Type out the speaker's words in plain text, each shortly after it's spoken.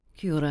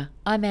Kia ora.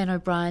 I'm Anne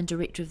O'Brien,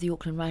 Director of the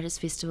Auckland Writers'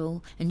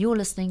 Festival, and you're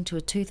listening to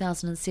a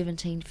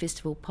 2017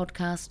 festival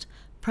podcast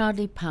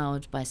proudly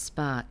powered by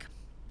Spark.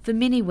 For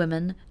many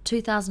women,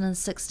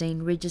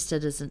 2016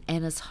 registered as an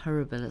annus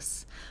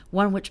horribilis,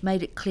 one which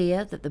made it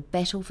clear that the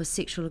battle for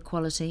sexual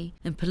equality,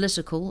 in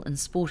political and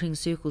sporting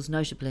circles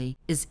notably,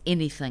 is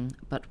anything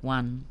but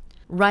won.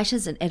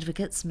 Writers and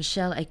advocates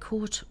Michelle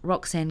A'Court,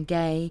 Roxane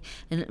Gay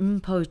and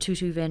Mpho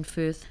Tutu van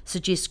Furth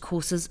suggest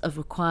courses of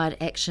required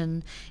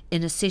action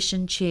in a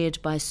session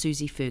chaired by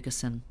Susie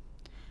Ferguson.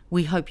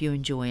 We hope you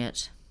enjoy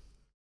it.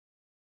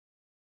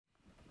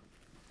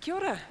 Kia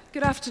ora.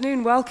 Good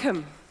afternoon,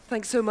 welcome.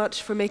 Thanks so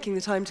much for making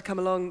the time to come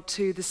along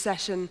to the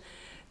session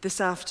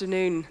this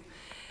afternoon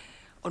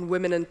on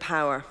women and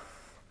power.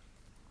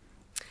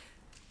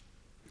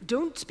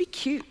 Don't be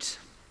cute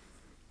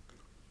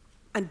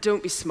and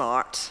don't be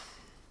smart.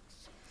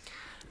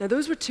 Now,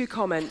 those were two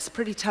comments,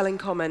 pretty telling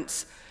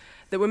comments,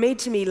 that were made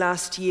to me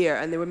last year,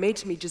 and they were made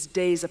to me just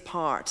days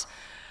apart.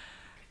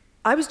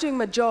 I was doing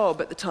my job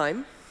at the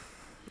time.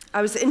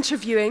 I was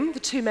interviewing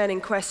the two men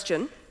in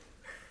question,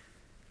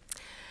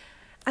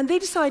 and they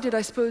decided,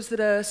 I suppose, that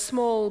a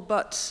small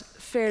but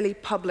fairly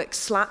public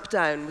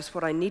slapdown was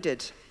what I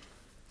needed.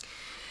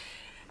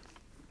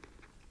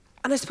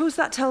 And I suppose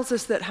that tells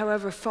us that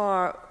however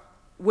far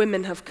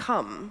women have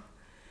come,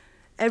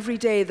 every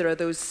day there are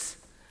those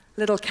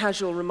little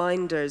casual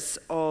reminders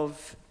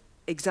of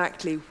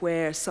exactly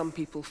where some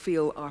people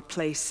feel our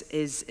place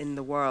is in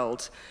the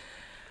world.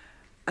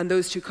 And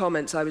those two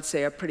comments, I would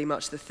say, are pretty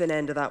much the thin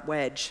end of that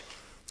wedge.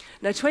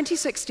 Now,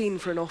 2016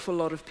 for an awful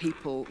lot of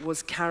people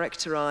was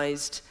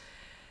characterized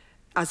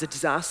as a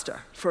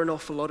disaster for an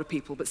awful lot of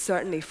people, but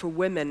certainly for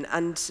women,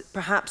 and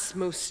perhaps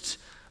most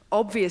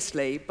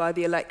obviously by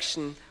the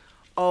election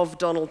of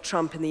Donald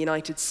Trump in the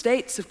United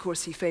States. Of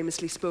course, he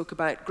famously spoke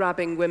about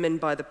grabbing women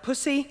by the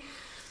pussy.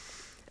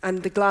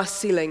 And the glass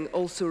ceiling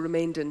also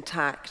remained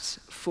intact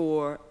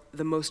for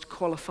the most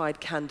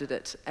qualified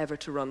candidate ever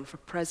to run for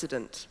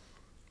president.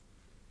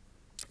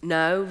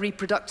 Now,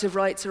 reproductive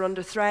rights are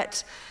under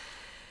threat.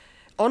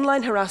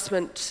 Online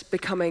harassment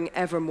becoming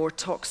ever more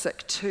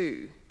toxic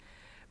too.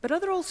 But are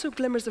there also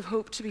glimmers of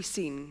hope to be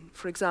seen,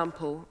 for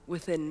example,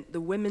 within the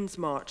Women's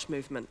March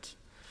movement?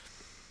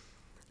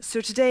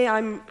 So today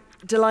I'm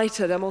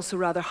delighted, I'm also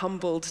rather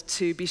humbled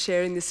to be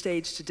sharing the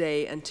stage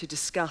today and to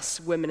discuss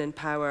women in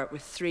power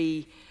with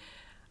three,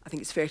 I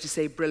think it's fair to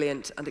say,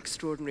 brilliant and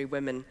extraordinary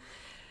women.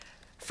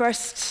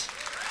 First,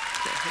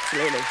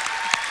 absolutely.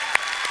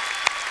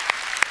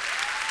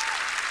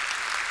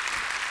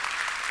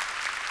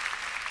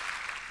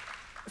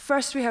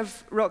 First we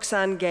have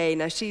Roxane Gay.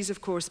 Now she's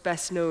of course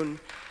best known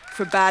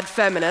for Bad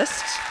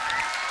Feminist.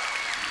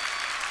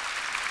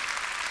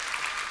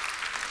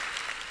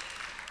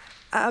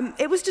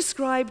 It was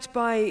described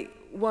by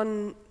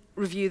one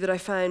review that I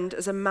found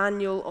as a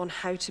manual on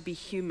how to be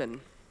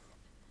human.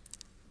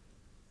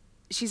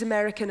 She's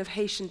American of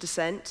Haitian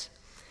descent.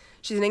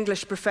 She's an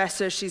English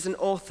professor. She's an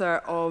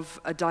author of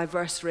a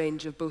diverse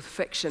range of both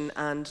fiction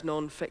and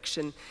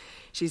non-fiction.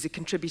 She's a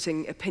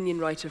contributing opinion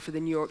writer for the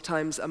New York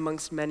Times,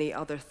 amongst many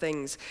other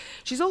things.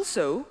 She's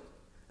also,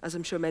 as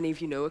I'm sure many of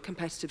you know, a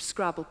competitive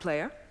Scrabble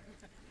player.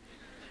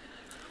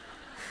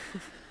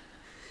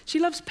 She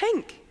loves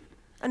pink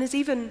and is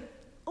even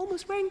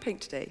almost wearing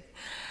pink today.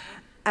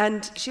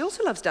 And she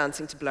also loves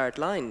dancing to Blurred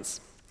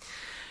Lines.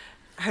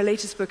 Her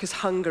latest book is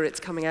Hunger. It's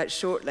coming out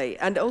shortly.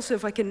 And also,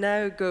 if I can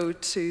now go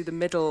to the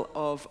middle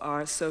of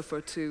our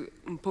sofa to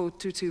Mpho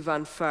Tutu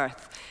van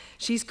Furth.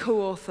 She's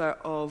co-author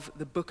of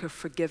The Book of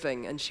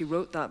Forgiving, and she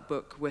wrote that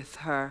book with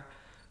her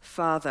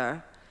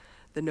father,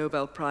 the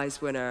Nobel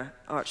Prize winner,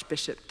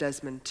 Archbishop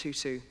Desmond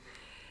Tutu.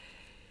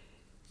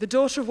 The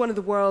daughter of one of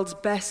the world's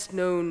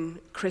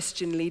best-known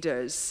Christian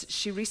leaders,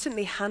 she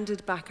recently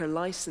handed back her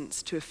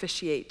license to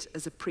officiate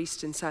as a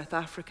priest in South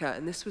Africa,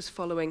 and this was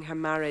following her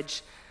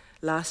marriage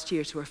last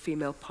year to her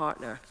female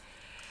partner.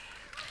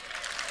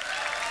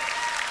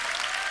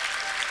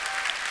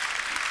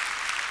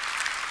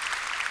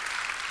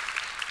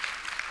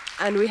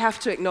 And we have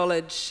to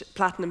acknowledge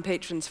Platinum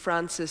patrons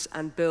Francis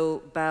and Bill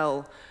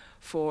Bell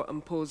for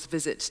Mpho's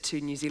visit to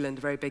New Zealand.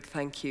 A very big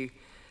thank you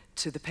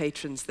to the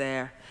patrons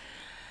there.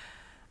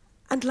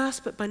 And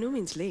last but by no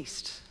means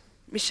least,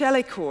 Michelle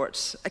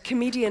A'Court, a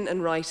comedian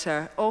and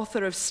writer,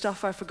 author of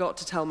Stuff I Forgot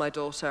to Tell My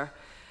Daughter,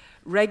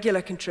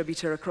 regular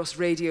contributor across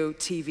radio,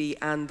 TV,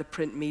 and the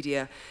print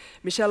media.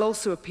 Michelle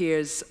also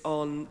appears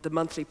on the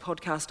monthly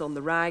podcast On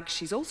the Rag.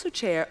 She's also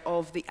chair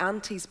of the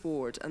Aunties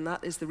Board, and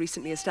that is the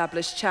recently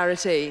established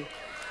charity.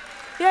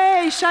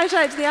 Yay, shout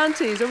out to the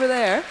Aunties over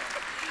there.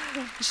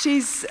 This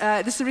is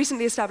the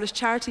recently established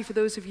charity. For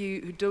those of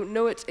you who don't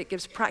know it, it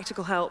gives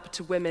practical help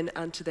to women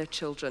and to their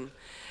children.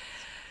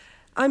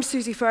 I'm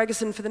Susie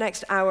Ferguson. For the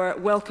next hour,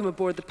 welcome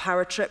aboard the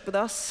Power Trip with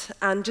us.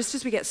 And just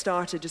as we get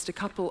started, just a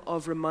couple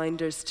of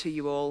reminders to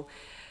you all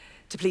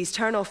to please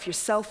turn off your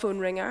cell phone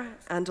ringer,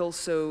 and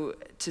also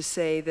to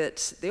say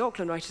that the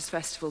Auckland Writers'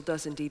 Festival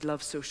does indeed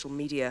love social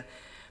media,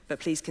 but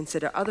please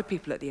consider other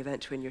people at the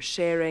event when you're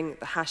sharing.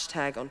 The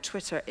hashtag on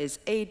Twitter is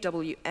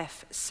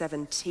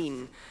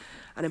AWF17.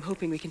 And I'm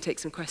hoping we can take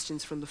some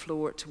questions from the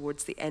floor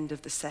towards the end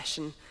of the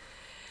session.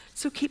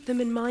 So keep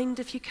them in mind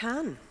if you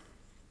can.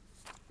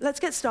 Let's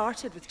get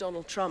started with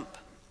Donald Trump.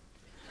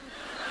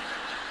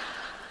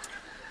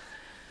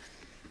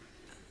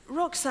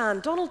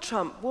 Roxanne, Donald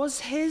Trump, was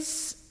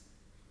his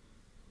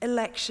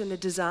election a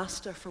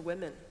disaster for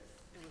women?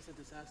 It was a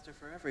disaster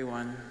for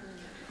everyone.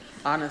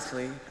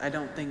 Honestly, I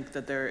don't think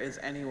that there is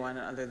anyone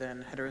other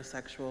than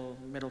heterosexual,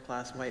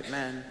 middle-class white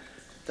men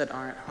that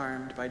aren't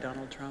harmed by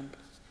Donald Trump.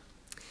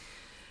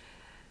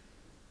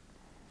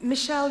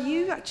 Michelle,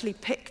 you actually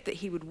picked that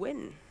he would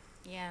win.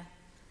 Yeah.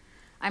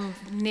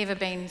 I've never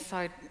been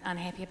so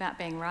unhappy about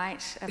being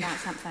right about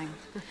something.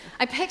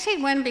 I picked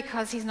he'd win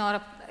because he's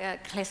not a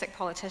classic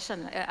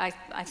politician. I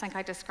think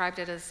I described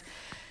it as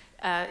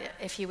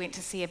if you went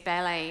to see a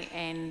ballet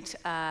and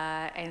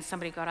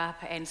somebody got up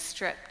and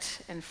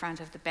stripped in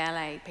front of the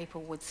ballet,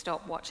 people would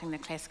stop watching the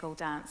classical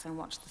dance and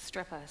watch the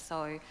stripper.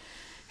 So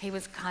he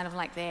was kind of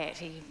like that.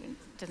 He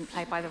didn't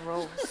play by the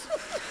rules.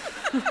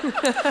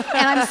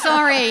 And I'm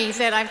sorry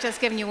that I've just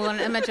given you all an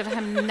image of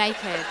him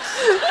naked.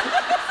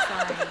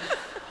 Sorry.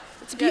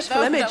 It's a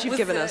beautiful image you've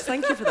given us.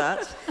 Thank you for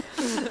that.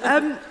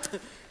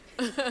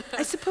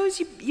 I suppose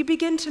you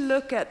begin to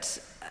look at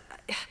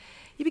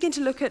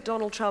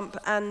Donald Trump,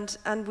 and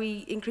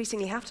we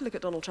increasingly have to look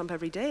at Donald Trump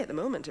every day at the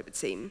moment, it would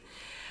seem.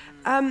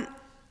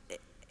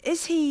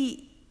 Is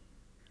he,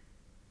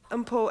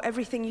 Paul,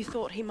 everything you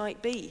thought he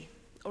might be,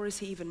 or is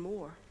he even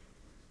more?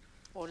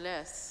 Or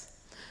less?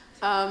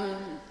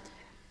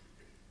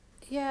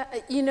 Yeah,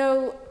 you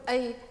know,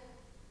 I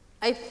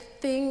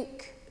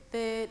think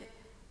that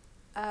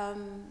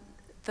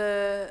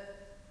the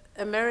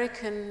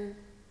American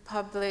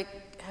public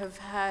have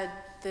had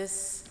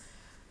this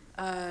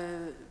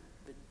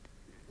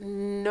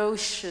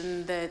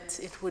notion that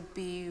it would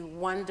be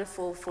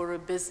wonderful for a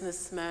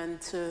businessman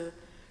to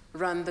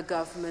run the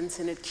government,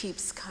 and it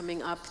keeps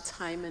coming up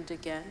time and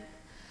again.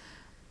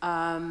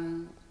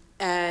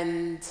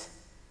 And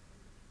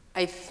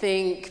I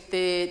think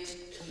that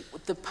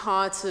the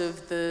part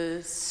of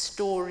the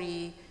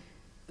story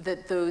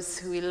that those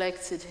who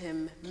elected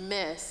him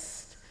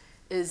missed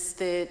is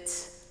that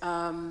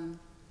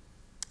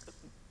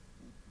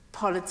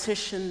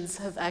politicians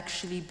have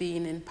actually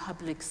been in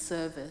public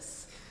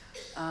service,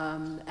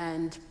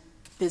 and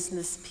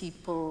business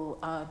people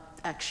are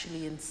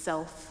actually in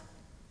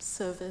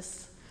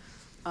self-service.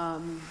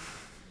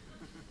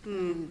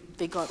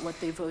 They got what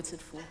they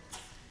voted for.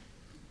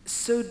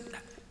 So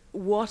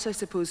what, I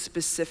suppose,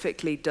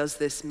 specifically does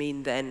this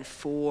mean then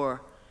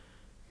for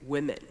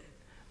women?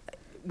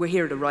 We're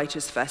here at a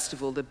writers'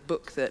 festival. The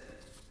book that,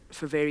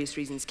 for various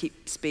reasons,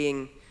 keeps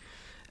being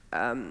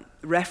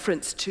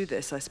referenced to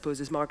this, I suppose,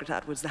 is Margaret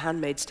Atwood's The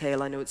Handmaid's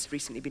Tale. I know it's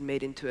recently been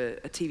made into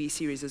a TV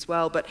series as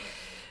well. But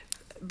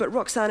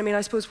Roxanne, I mean,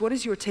 I suppose, what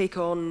is your take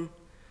on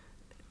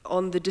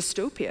the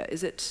dystopia?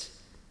 Is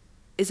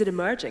it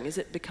emerging? Is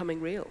it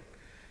becoming real?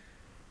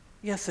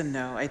 Yes and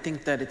no. I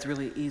think that it's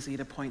really easy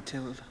to point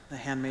to The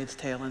Handmaid's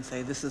Tale and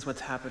say, this is what's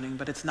happening,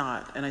 but it's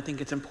not. And I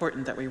think it's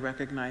important that we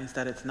recognize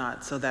that it's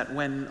not, so that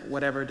when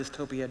whatever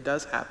dystopia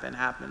does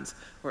happens,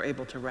 we're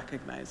able to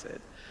recognize it.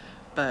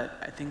 But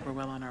I think we're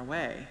well on our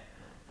way.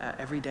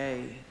 Every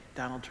day,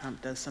 Donald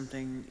Trump does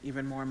something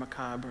even more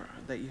macabre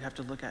that you have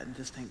to look at and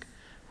just think,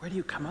 where do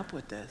you come up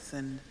with this?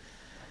 And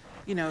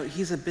you know,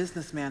 he's a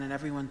businessman, and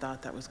everyone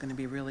thought that was going to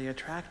be really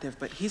attractive,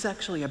 but he's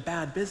actually a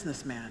bad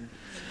businessman.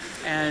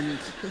 And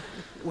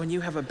when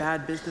you have a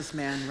bad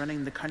businessman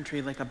running the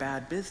country like a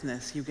bad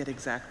business, you get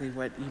exactly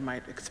what you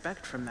might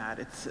expect from that.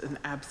 It's an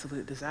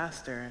absolute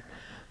disaster.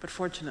 But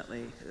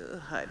fortunately,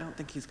 I don't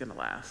think he's going to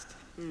last.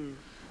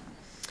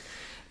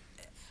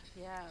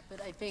 Yeah, but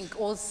I think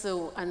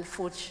also,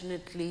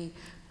 unfortunately,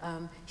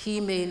 he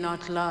may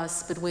not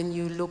last, but when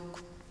you look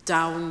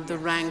down the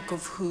rank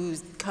of who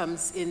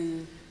comes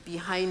in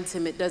behind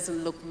him, it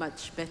doesn't look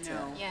much better.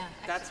 No, Yeah,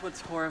 that's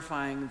what's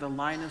horrifying. The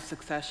line of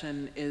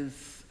succession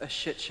is a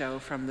shit show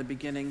from the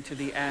beginning to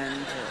the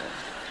end.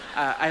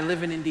 I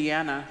live in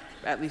Indiana,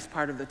 at least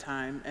part of the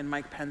time, and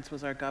Mike Pence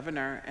was our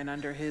governor, and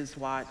under his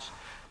watch,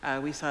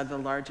 we saw the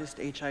largest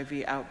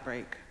HIV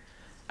outbreak,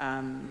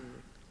 I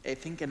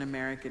think, in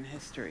American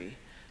history.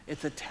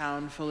 It's a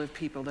town full of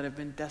people that have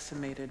been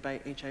decimated by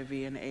HIV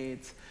and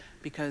AIDS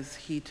because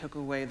he took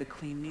away the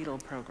Clean Needle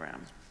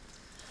program.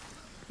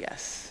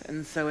 Yes,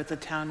 and so it's a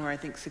town where I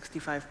think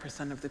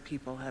 65% of the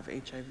people have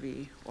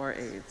HIV or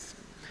AIDS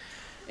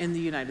in the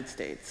United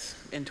States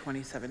in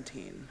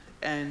 2017.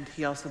 And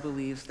he also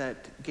believes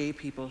that gay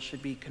people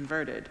should be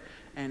converted,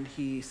 and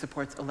he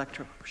supports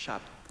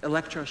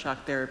electroshock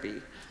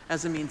therapy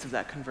as a means of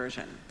that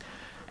conversion.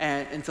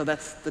 And so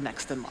that's the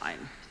next in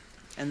line.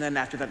 And then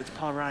after that, it's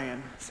Paul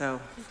Ryan, so.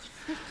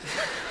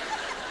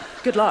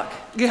 Good luck.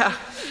 Yeah.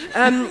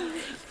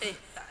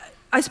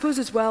 I suppose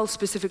as well,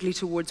 specifically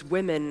towards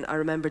women, I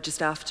remember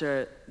just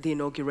after the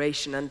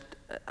inauguration,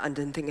 and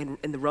I think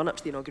in the run-up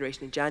to the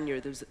inauguration in January,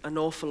 there was an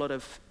awful lot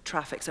of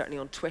traffic, certainly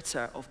on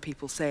Twitter, of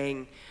people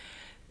saying,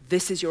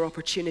 this is your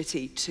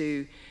opportunity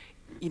to,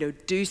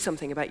 do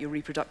something about your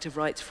reproductive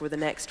rights for the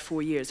next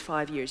 4 years,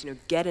 5 years,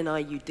 get an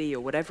IUD or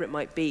whatever it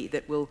might be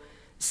that will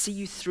see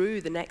you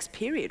through the next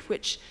period,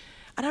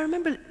 and I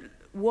remember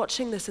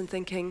watching this and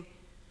thinking,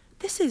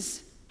 this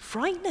is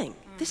frightening.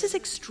 This is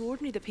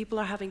extraordinary that people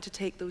are having to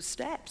take those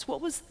steps. What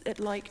was it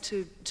like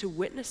to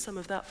witness some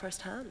of that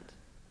firsthand?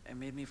 It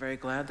made me very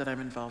glad that I'm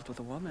involved with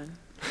a woman.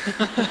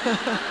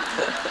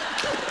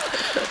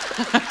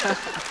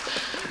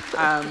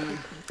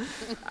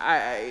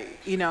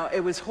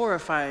 It was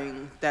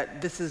horrifying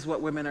that this is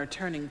what women are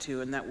turning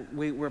to, and that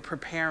we were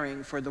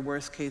preparing for the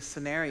worst case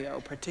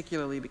scenario,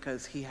 particularly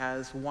because he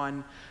has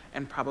one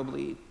and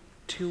probably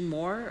 2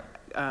 more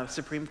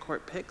Supreme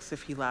Court picks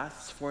if he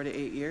lasts 4 to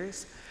 8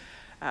 years,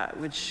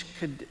 which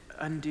could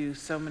undo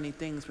so many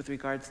things with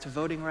regards to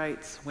voting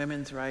rights,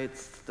 women's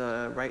rights,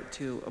 the right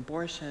to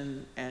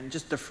abortion, and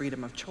just the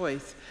freedom of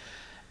choice.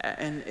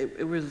 And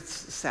it was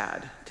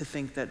sad to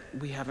think that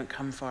we haven't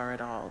come far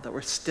at all, that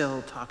we're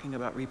still talking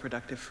about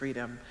reproductive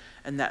freedom,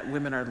 and that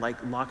women are like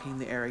locking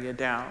the area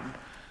down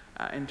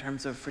in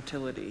terms of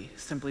fertility,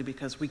 simply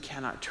because we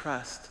cannot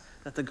trust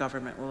that the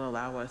government will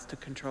allow us to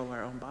control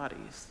our own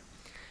bodies.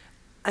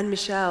 And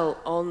Michelle,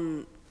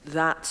 on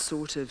that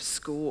sort of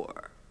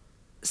score,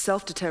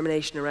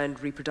 self-determination around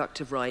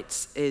reproductive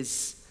rights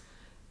is,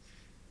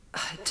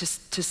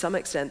 to some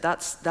extent,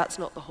 that's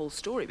not the whole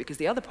story, because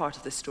the other part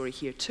of this story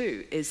here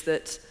too is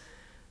that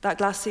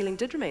glass ceiling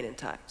did remain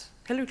intact.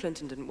 Hillary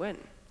Clinton didn't win.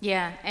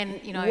 Yeah, and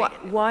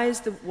why is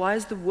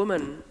the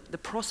woman, the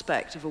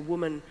prospect of a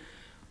woman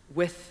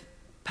with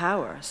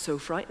power, so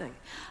frightening?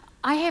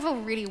 I have a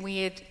really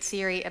weird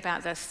theory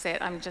about this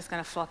that I'm just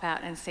going to flop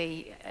out and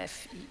see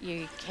if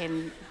you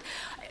can.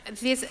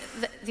 There's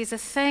a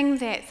thing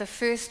that the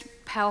first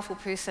powerful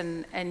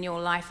person in your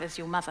life is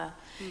your mother,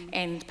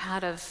 and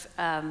part of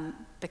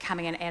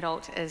becoming an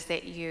adult is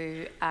that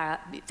you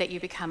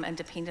become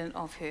independent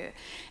of her.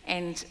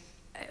 And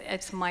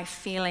it's my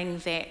feeling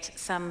that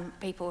some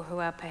people who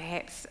are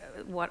perhaps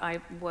what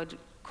I would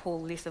call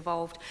less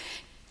evolved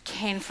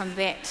can, from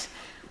that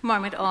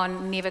moment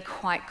on, never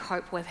quite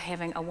cope with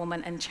having a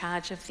woman in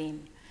charge of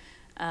them.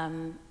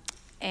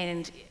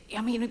 And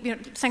I mean,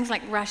 things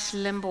like Rush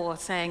Limbaugh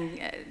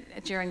saying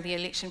during the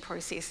election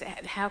process,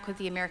 how could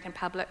the American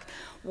public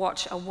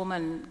watch a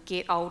woman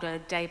get older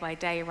day by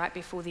day right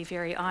before their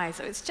very eyes?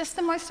 It's just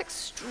the most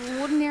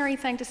extraordinary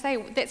thing to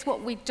say. That's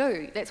what we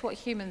do. That's what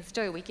humans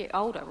do. We get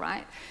older,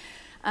 right?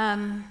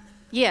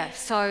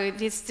 So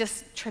there's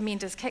just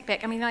tremendous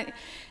kickback. I mean,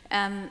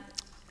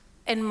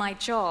 in my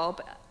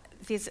job,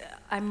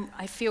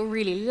 I feel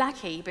really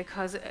lucky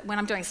because when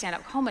I'm doing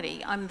stand-up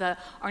comedy, I'm the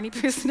only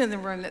person in the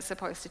room that's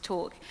supposed to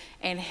talk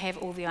and have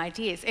all the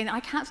ideas. And I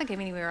can't think of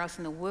anywhere else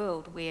in the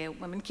world where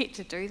women get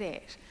to do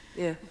that.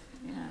 Yeah.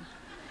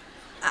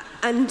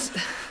 And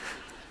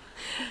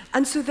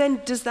so then,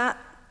 does that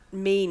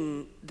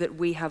mean that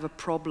we have a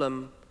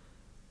problem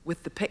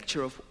with the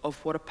picture of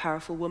what a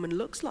powerful woman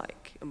looks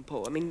like,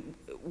 Mpho? I mean,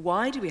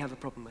 why do we have a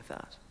problem with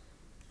that?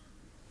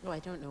 No, I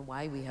don't know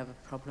why we have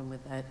a problem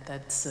with that.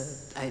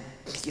 I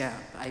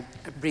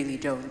really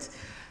don't.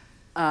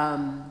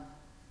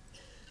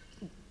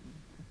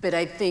 But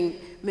I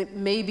think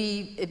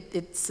maybe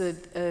it's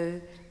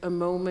a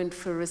moment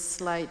for a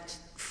slight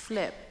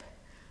flip,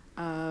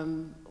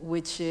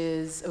 which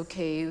is,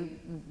 okay,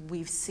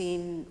 we've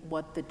seen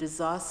what the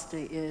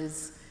disaster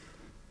is,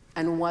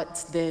 and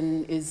what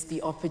then is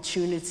the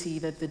opportunity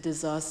that the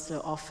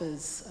disaster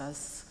offers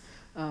us.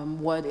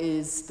 What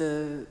is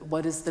the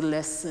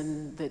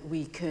lesson that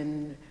we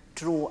can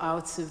draw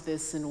out of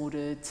this in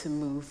order to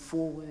move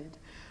forward?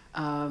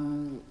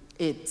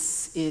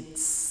 It's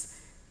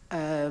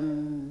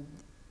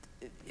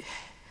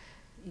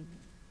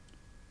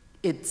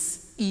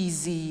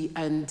easy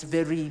and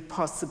very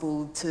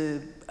possible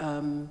to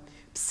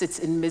sit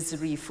in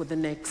misery for the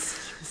next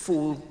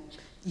 4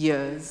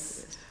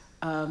 years,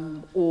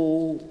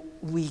 or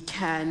we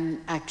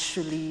can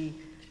actually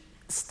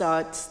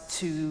start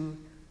to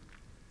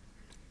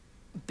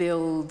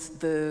build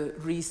the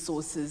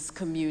resources,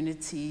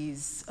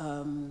 communities,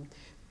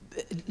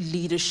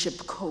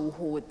 leadership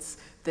cohorts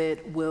that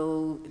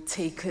will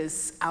take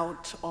us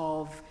out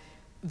of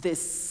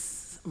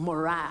this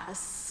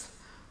morass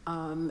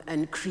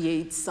and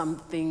create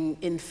something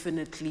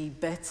infinitely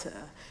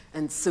better.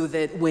 And so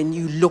that when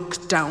you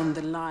look down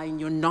the line,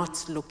 you're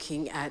not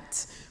looking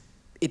at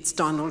it's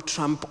Donald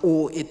Trump,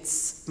 or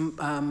it's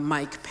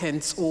Mike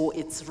Pence, or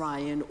it's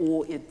Ryan,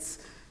 or it's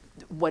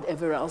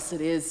whatever else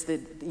it is that,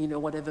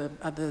 whatever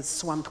other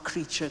swamp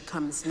creature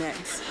comes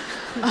next.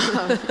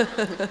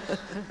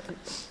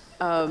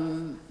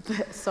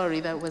 Sorry,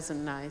 that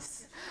wasn't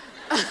nice.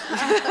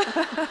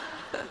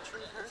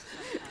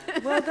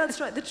 Well, that's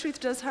right. The truth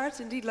does hurt,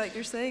 indeed, like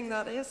you're saying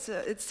that. Yes,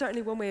 it's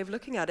certainly one way of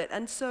looking at it.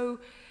 And so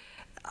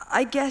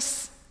I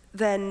guess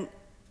then,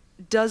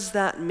 does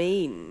that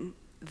mean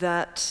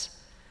that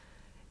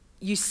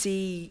you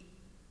see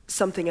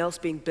something else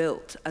being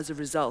built as a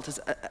result,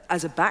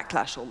 as a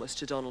backlash almost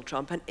to Donald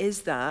Trump? And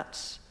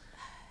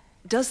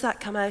does that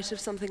come out of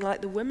something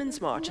like the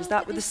Women's March? Is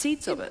that where the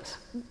seeds of it?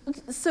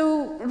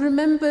 So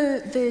remember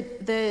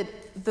that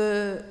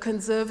the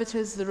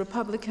conservatives, the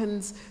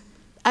Republicans,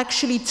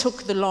 actually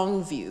took the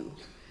long view.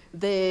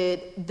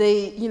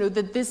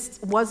 That this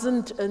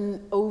wasn't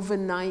an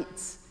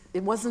overnight,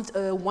 it wasn't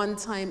a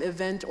one-time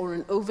event or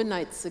an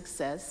overnight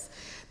success.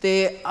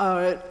 There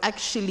are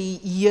actually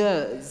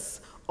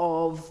years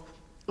of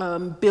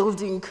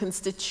building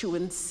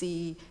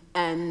constituency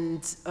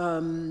and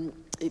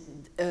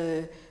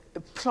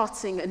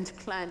plotting and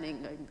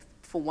planning,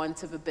 for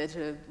want of a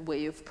better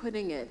way of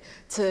putting it,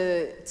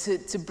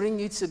 to bring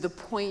you to the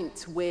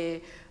point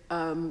where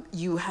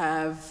you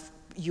have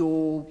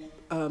your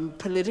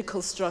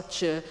political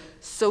structure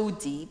so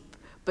deep,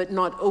 but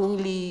not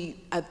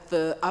only at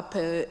the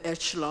upper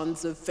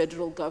echelons of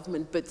federal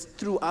government, but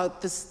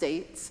throughout the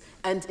states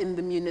and in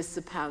the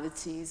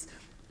municipalities.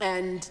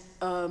 And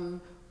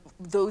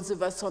those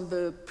of us on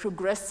the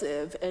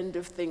progressive end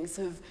of things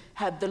have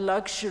had the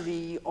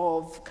luxury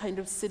of kind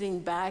of sitting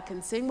back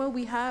and saying, well,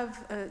 we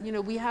have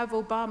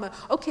Obama.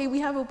 Okay, we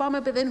have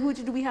Obama, but then who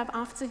did we have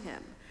after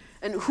him?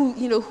 And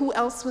who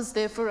else was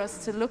there for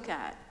us to look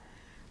at?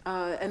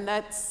 And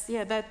that's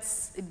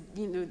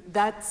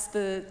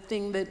the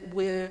thing that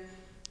we're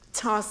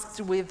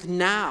tasked with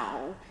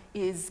now,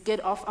 is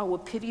get off our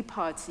pity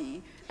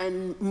party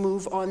and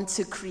move on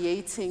to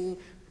creating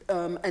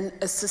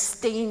a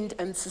sustained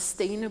and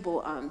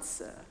sustainable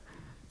answer.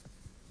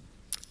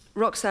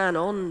 Roxanne,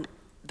 on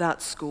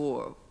that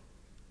score,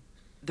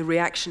 the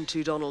reaction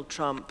to Donald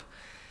Trump,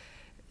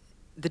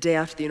 the day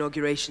after the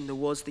inauguration, there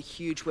was the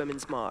huge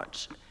Women's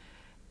March.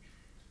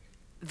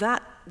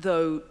 That,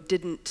 though,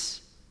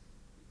 didn't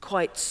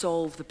quite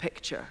solve the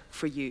picture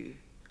for you.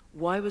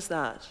 Why was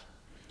that?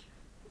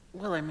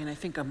 Well, I mean, I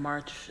think a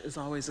march is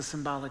always a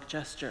symbolic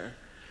gesture.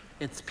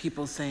 It's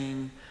people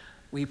saying,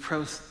 we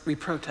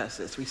protest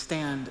this, we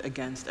stand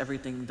against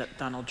everything that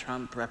Donald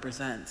Trump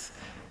represents.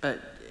 But,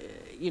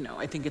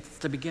 I think it's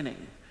the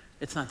beginning.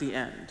 It's not the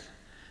end.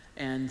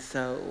 And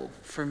so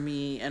for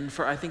me, and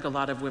for I think a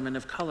lot of women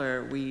of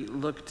color, we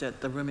looked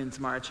at the Women's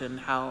March and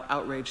how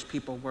outraged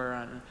people were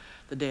on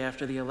the day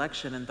after the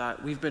election and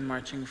thought, we've been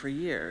marching for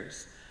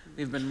years.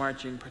 We've been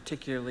marching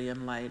particularly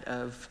in light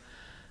of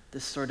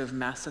this sort of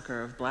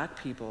massacre of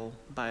Black people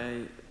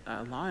by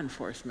law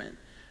enforcement,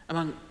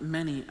 among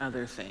many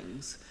other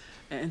things.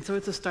 And so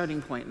it's a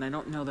starting point, and I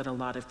don't know that a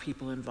lot of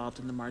people involved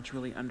in the march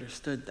really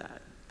understood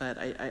that. But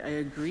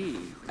I agree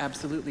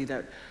absolutely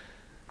that,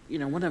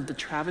 one of the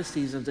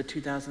travesties of the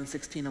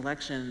 2016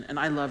 election, and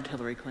I loved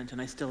Hillary Clinton,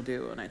 I still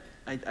do, and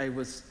I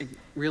was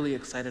really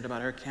excited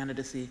about her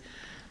candidacy,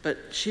 but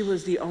she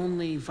was the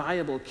only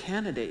viable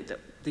candidate that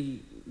the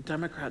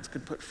Democrats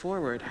could put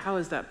forward. How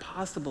is that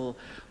possible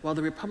while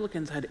the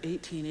Republicans had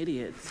 18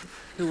 idiots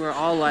who were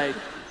all like,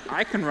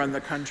 I can run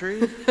the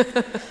country?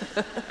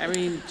 I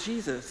mean,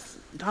 Jesus.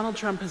 Donald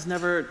Trump has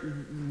never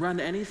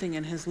run anything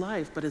in his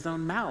life but his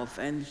own mouth,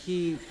 and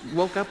he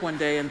woke up one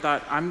day and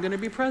thought, I'm going to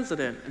be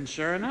president, and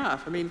sure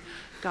enough. I mean,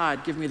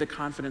 God, give me the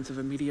confidence of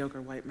a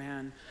mediocre white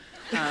man.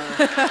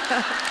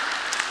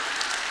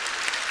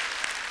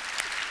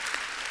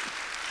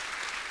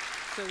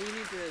 So we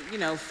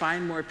need to,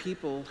 find more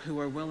people who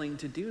are willing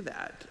to do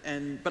that.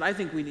 But I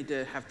think we need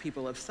to have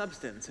people of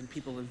substance and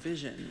people of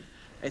vision.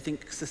 I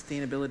think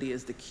sustainability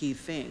is the key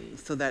thing,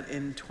 so that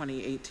in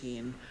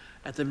 2018,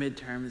 at the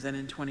midterms, and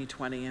in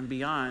 2020 and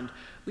beyond,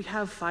 we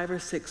have 5 or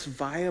 6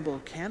 viable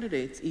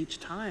candidates each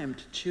time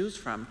to choose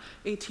from.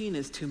 18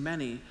 is too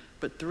many,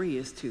 but 3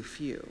 is too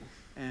few.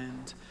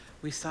 And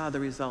we saw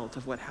the result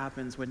of what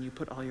happens when you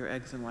put all your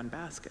eggs in one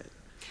basket.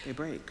 They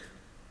break.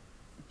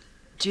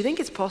 Do you think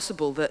it's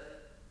possible that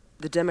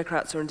the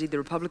Democrats, or indeed the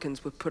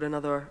Republicans, would put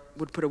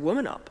a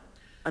woman up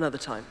another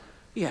time?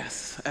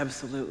 Yes,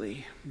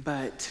 absolutely.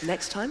 But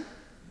next time?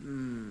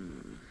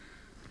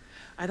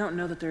 I don't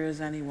know that there is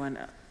anyone.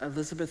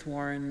 Elizabeth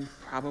Warren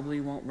probably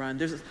won't run.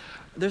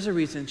 There's a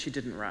reason she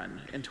didn't run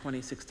in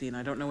 2016.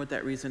 I don't know what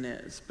that reason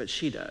is, but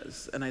she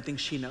does. And I think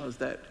she knows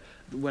that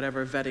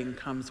whatever vetting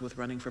comes with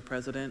running for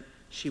president,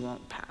 she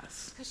won't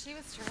pass. Because she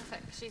was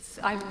terrific.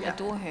 I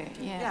adore her.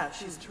 Yeah,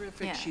 she's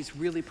terrific. Yeah. She's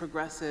really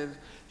progressive.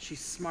 She's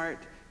smart.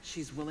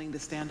 She's willing to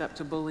stand up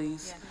to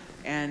bullies.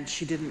 Yeah. And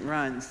she didn't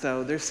run.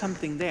 So there's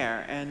something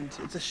there. And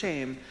it's a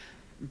shame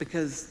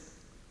because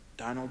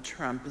Donald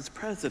Trump is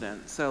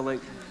president. So,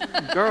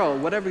 girl,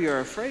 whatever you're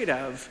afraid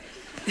of,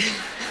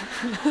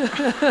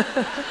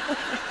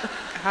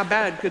 how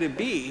bad could it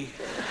be?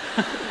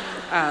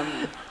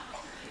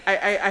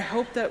 I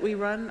hope that we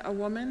run a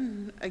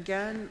woman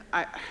again.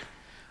 I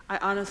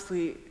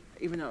honestly,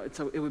 even though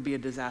it would be a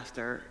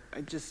disaster,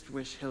 I just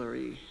wish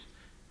Hillary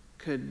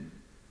could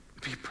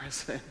be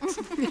president.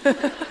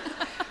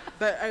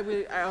 But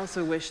I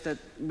also wish that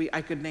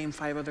I could name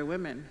 5 other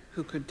women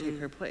who could take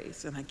her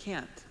place, and I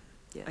can't.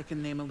 Yeah. I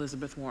can name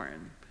Elizabeth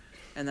Warren,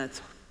 and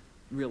that's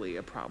really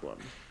a problem.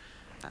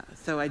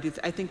 So I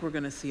think we're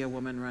going to see a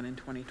woman run in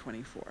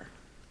 2024.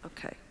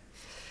 Okay.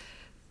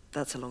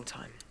 That's a long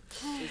time.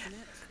 Isn't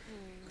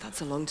it?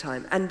 That's a long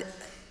time. And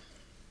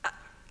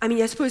I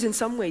mean, I suppose in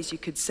some ways you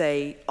could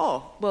say,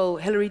 oh, well,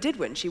 Hillary did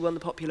win. She won the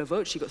popular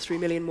vote. She got 3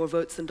 million more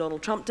votes than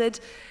Donald Trump did.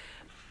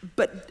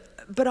 But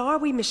are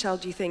we, Michelle,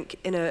 do you think,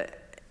 in a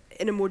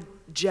more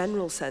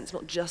general sense,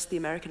 not just the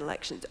American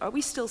elections, are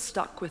we still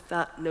stuck with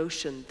that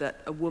notion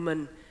that a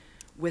woman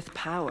with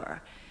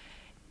power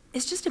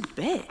is just a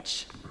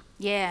bitch?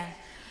 Yeah.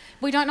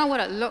 We don't know what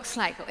it looks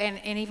like, and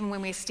even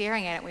when we're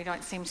staring at it, we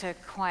don't seem to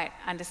quite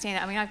understand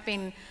it. I mean, I've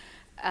been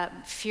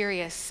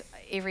furious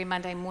every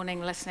Monday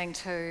morning listening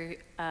to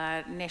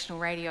national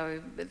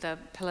radio, the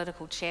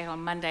political chat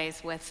on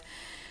Mondays with,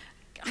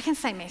 I can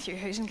say Matthew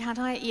Hooton, can't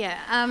I?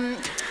 Yeah.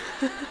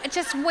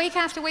 Just week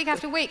after week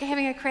after week,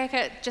 having a crack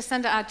at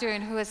Jacinda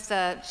Ardern, who is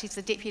she's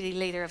the deputy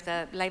leader of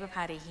the Labour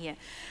Party here,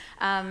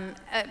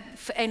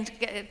 and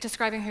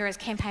describing her as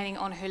campaigning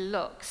on her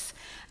looks.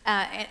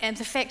 And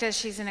the fact is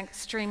she's an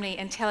extremely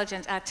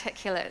intelligent,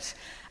 articulate,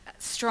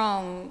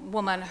 strong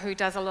woman who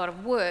does a lot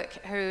of work,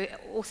 who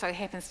also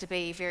happens to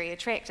be very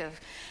attractive.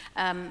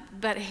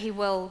 But he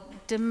will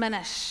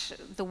diminish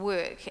the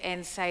work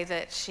and say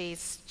that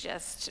she's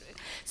just...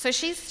 So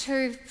she's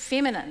too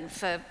feminine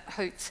for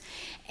Hoots.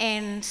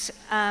 And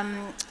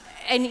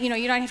you know,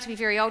 you don't have to be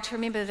very old to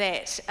remember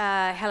that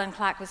Helen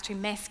Clark was too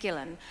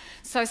masculine.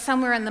 So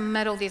somewhere in the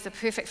middle, there's a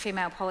perfect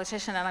female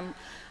politician, and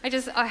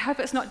I hope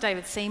it's not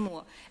David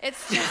Seymour.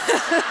 It's just...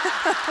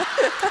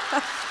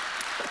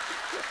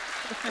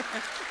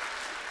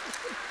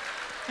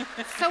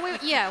 So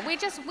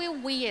we're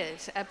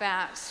weird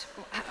about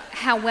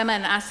how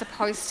women are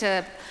supposed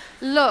to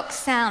look,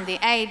 sound, their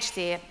age,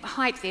 their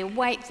height, their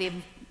weight, their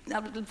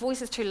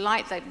voice is too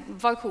light, their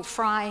vocal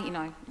fry. You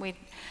know,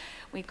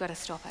 we've got to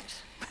stop it.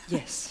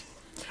 Yes.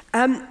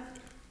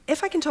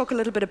 If I can talk a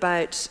little bit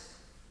about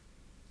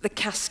the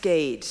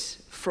cascade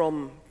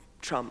from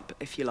Trump,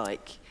 if you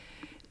like.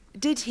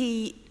 Did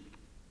he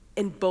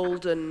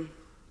embolden,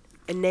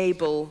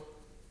 enable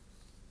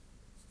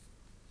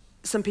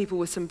some people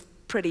with some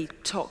pretty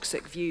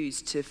toxic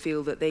views to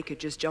feel that they could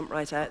just jump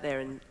right out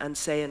there and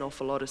say an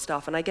awful lot of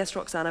stuff? And I guess,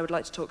 Roxanne, I would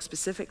like to talk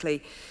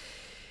specifically,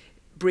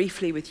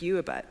 briefly with you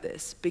about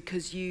this,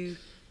 because you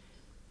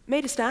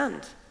made a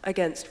stand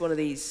against one of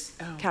these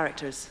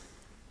characters.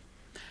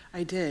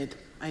 I did.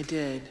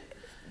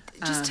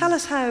 Just tell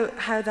us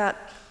how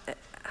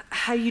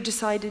you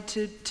decided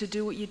to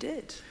do what you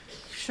did.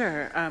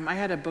 Sure. I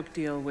had a book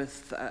deal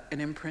with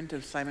an imprint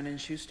of Simon &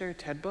 Schuster,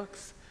 TED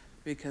Books,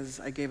 because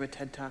I gave a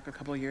TED Talk a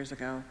couple years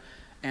ago,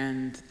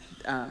 and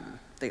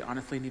they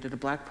honestly needed a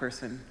black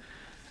person.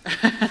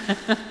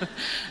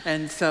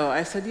 And so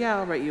I said, yeah,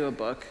 I'll write you a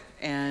book.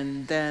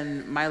 And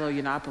then Milo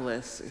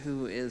Yiannopoulos,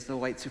 who is the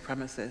white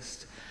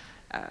supremacist,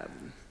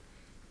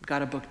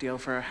 got a book deal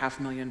for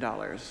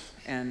 $500,000,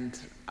 and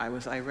I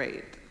was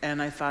irate.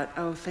 And I thought,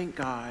 oh, thank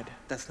God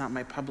that's not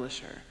my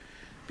publisher,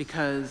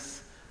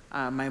 because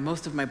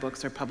most of my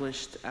books are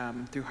published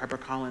through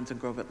HarperCollins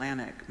and Grove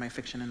Atlantic, my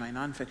fiction and my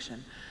nonfiction.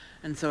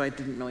 And so I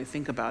didn't really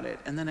think about it.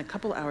 And then a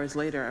couple hours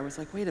later, I was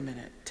like, wait a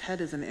minute,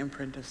 TED is an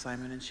imprint of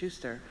Simon &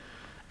 Schuster.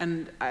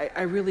 And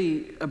I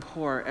really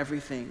abhor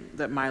everything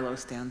that Milo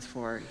stands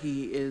for.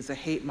 He is a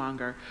hate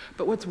monger.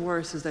 But what's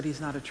worse is that he's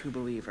not a true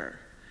believer.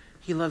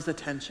 He loves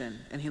attention,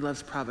 and he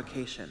loves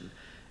provocation.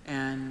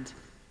 And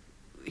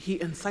he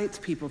incites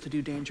people to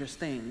do dangerous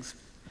things.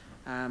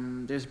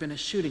 There's been a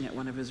shooting at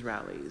one of his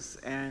rallies,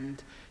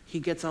 and he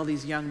gets all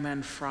these young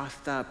men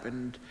frothed up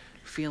and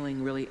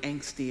feeling really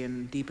angsty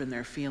and deep in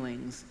their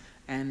feelings,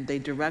 and they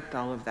direct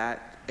all of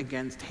that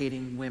against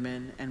hating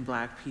women and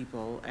black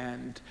people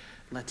and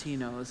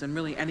Latinos and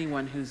really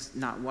anyone who's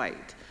not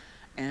white.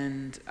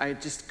 And I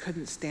just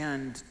couldn't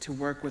stand to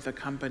work with a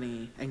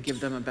company and give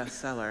them a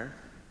bestseller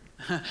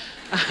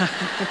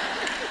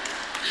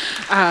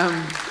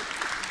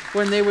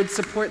when they would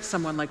support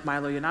someone like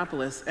Milo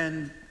Yiannopoulos.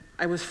 And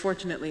I was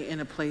fortunately in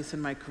a place in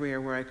my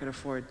career where I could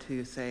afford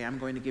to say, I'm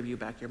going to give you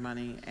back your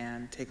money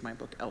and take my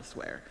book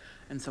elsewhere.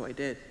 And so I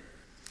did.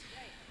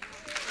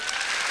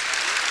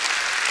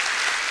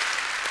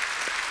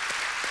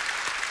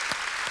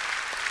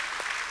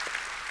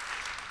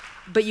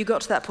 But you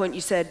got to that point, you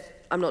said,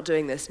 I'm not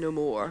doing this no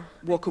more,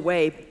 walk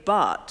away,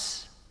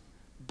 but,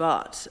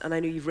 and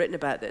I know you've written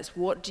about this,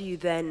 what do you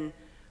then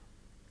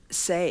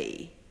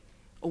say,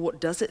 or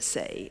what does it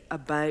say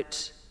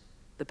about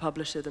the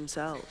publisher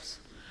themselves?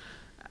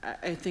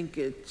 I think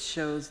it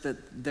shows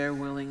that they're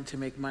willing to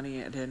make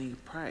money at any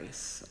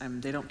price.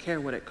 They don't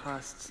care what it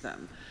costs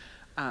them.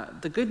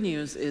 The good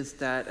news is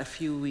that a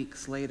few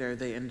weeks later,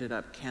 they ended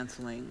up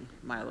canceling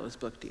Milo's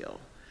book deal,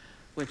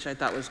 which I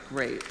thought was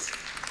great,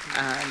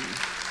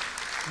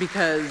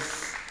 because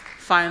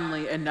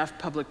finally enough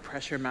public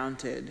pressure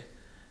mounted,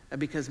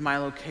 because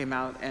Milo came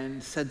out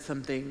and said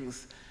some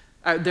things.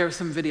 There was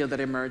some video that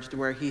emerged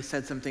where he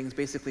said some things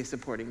basically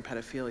supporting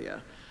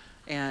pedophilia.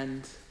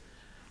 And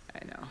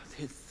I know,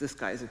 this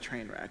guy's a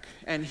train wreck.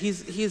 And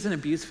he's an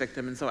abuse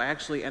victim, and so I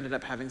actually ended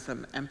up having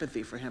some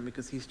empathy for him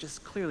because he's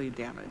just clearly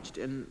damaged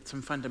in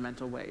some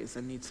fundamental ways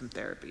and needs some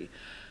therapy.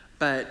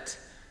 But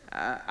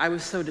I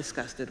was so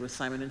disgusted with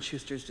Simon &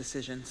 Schuster's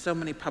decision. So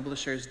many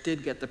publishers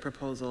did get the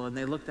proposal, and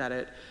they looked at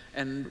it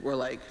and were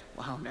like,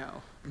 wow,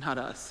 no, not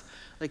us.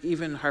 Like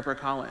even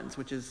HarperCollins,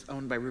 which is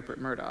owned by Rupert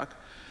Murdoch,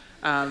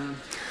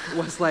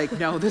 was like,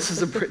 no, this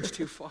is a bridge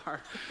too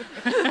far.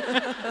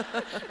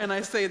 And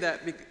I say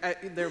that because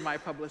they're my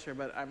publisher,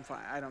 but I'm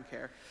fine, I don't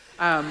care.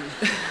 And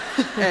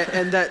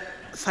that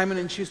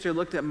Simon & Schuster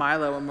looked at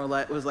Milo and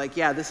was like,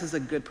 yeah, this is a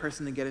good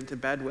person to get into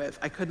bed with.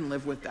 I couldn't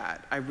live with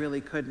that. I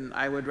really couldn't.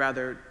 I would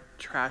rather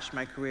trash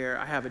my career.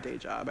 I have a day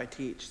job, I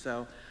teach,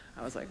 so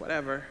I was like,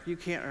 whatever, you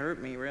can't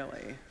hurt me,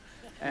 really.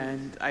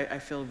 And I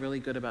feel really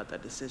good about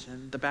that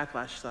decision. The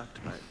backlash sucked,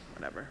 but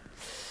whatever.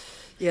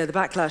 Yeah, the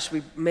backlash,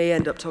 we may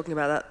end up talking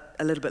about that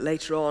a little bit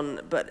later on,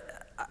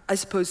 but I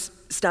suppose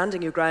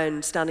standing your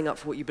ground, standing up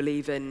for what you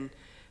believe in,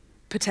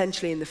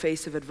 potentially in the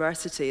face of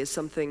adversity, is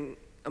something,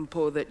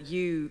 Mpho, that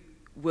you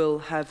will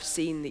have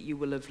seen, that you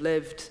will have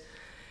lived,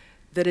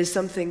 that is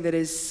something that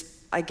is,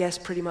 I guess,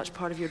 pretty much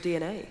part of your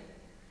DNA.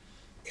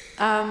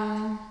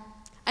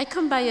 I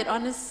come by it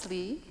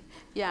honestly,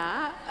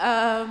 yeah.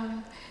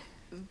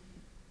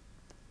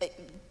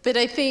 But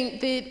I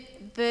think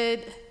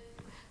that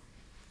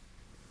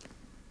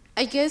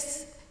I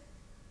guess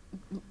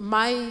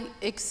my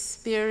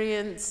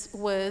experience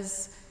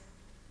was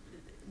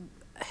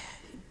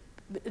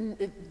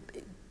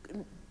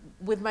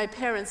with my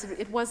parents.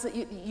 It wasn't,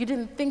 you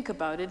didn't think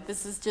about it.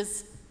 This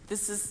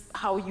is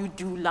how you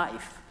do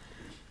life.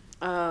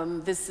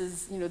 This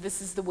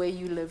is the way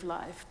you live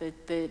life.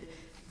 That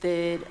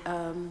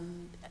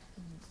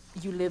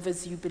you live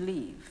as you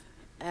believe,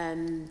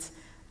 and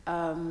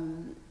I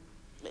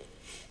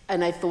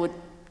thought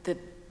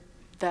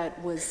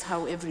that was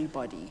how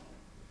everybody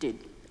did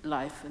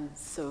life, and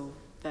so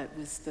that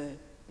was the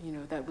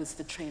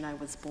train I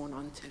was born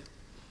onto.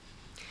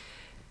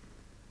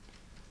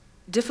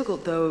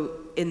 Difficult, though,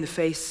 in the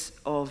face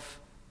of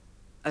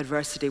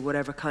adversity,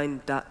 whatever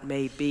kind that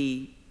may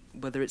be,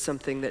 whether it's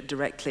something that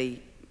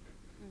directly,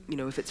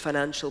 if it's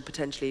financial,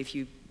 potentially, if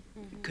you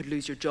could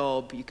lose your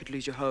job, you could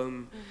lose your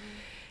home,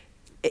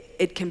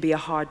 it can be a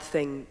hard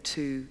thing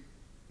to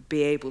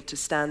be able to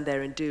stand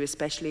there and do,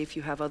 especially if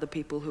you have other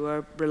people who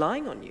are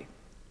relying on you.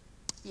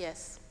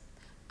 Yes.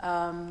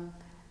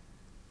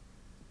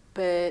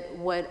 But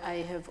what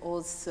I have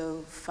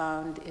also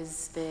found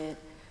is that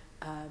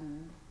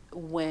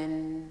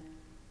when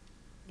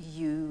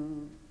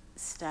you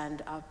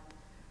stand up,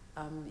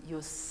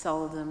 you're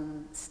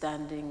seldom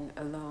standing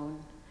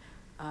alone,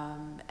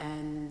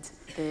 and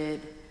that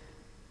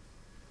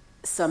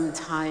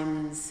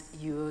sometimes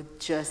you're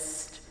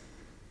just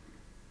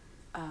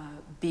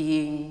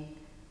being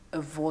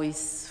a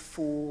voice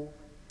for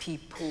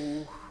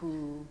people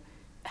who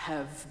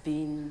have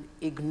been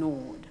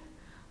ignored,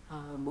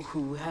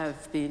 who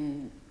have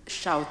been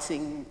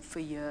shouting for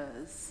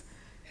years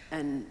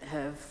and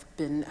have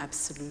been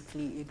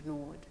absolutely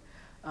ignored.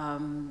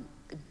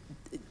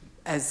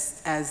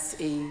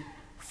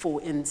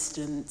 For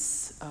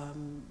instance,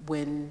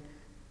 when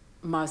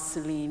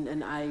Marceline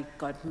and I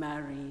got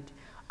married,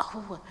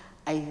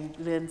 my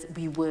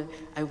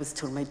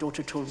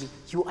daughter told me,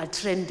 you are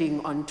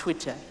trending on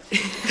Twitter.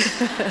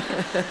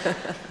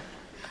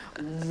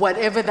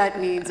 Whatever that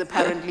means,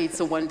 apparently it's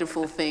a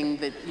wonderful thing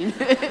that,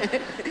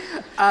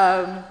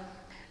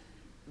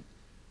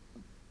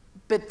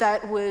 but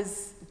that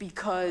was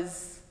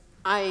because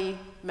I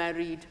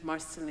married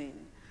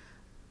Marceline.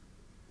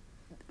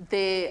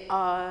 There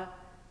are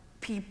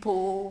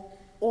people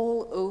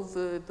all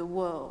over the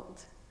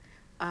world,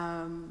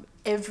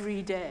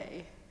 every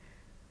day,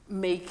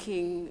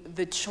 making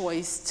the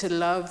choice to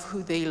love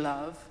who they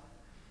love,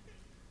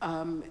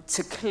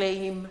 to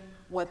claim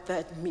what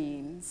that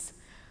means,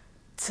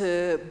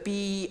 to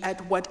be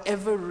at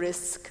whatever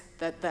risk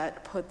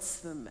that puts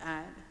them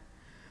at.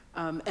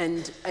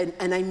 And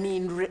I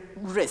mean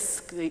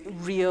risk,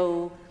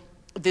 real,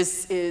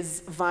 this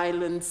is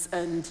violence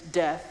and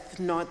death,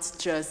 not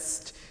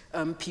just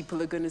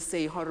people are going to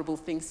say horrible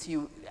things to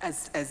you,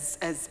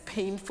 as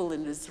painful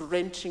and as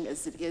wrenching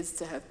as it is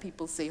to have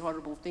people say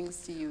horrible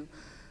things to you.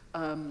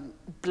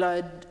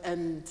 Blood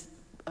and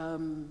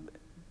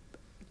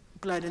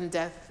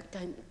death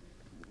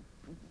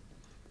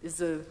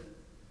is a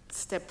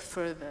step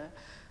further.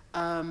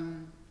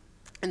 And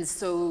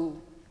so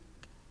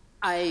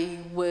I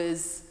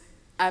was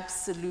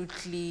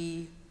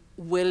absolutely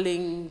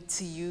willing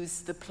to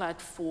use the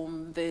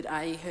platform that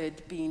I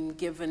had been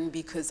given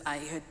because I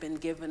had been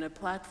given a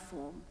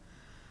platform.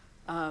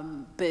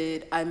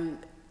 But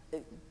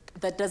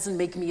that doesn't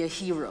make me a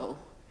hero.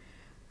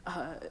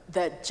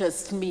 That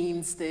just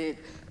means that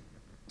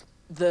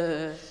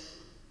the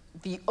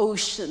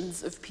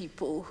oceans of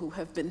people who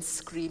have been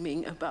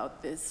screaming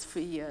about this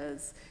for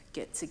years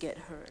get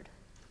heard.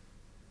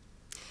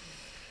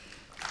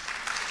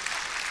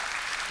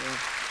 Yeah.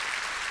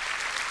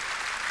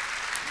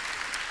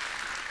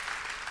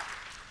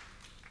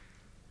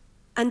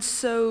 And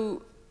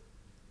so,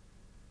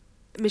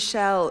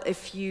 Michelle,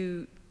 if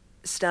you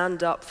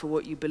stand up for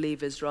what you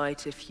believe is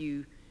right, if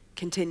you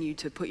continue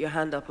to put your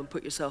hand up and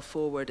put yourself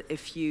forward,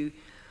 if you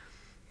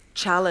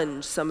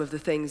challenge some of the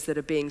things that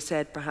are being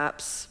said,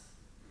 perhaps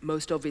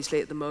most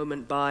obviously at the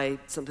moment by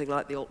something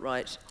like the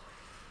alt-right.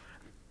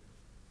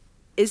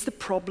 Is the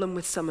problem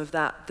with some of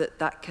that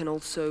that can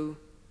also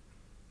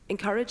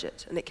encourage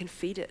it and it can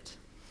feed it?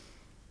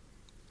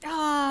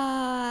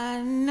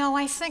 No,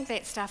 I think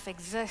that stuff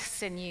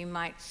exists, and you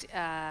might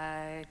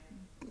act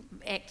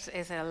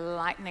as a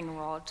lightning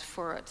rod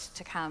for it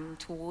to come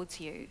towards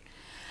you.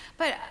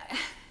 But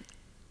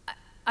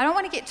I don't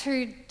want to get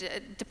too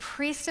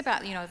depressed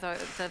about,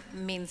 the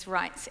men's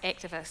rights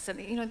activists.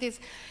 And there's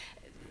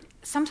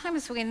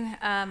sometimes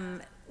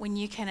when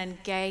you can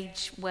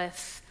engage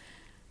with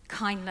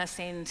kindness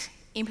and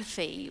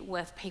empathy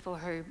with people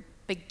who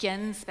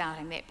begin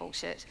spouting that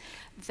bullshit,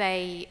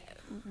 they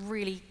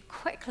really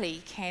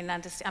quickly can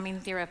understand. I mean,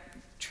 there are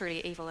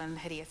truly evil and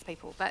hideous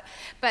people, but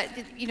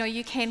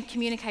you can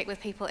communicate with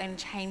people and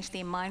change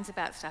their minds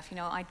about stuff.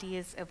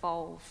 Ideas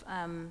evolve.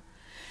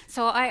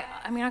 So I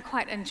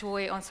quite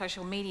enjoy on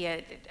social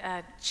media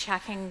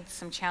chucking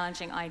some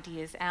challenging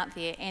ideas out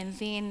there, and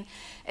then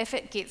if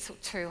it gets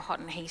too hot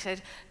and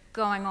heated,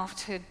 going off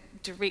to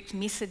direct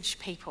message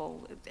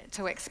people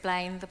to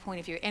explain the point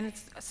of view. And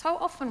it's so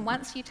often,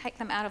 once you take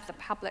them out of the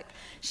public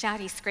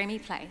shouty,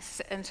 screamy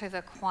place into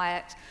the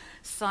quiet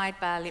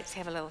sidebar, let's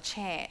have a little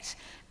chat,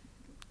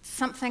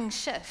 something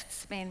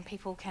shifts and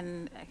people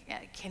can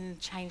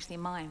change their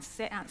minds. Is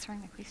that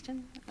answering the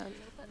question a little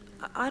bit?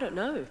 I don't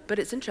know, but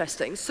it's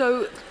interesting.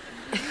 So,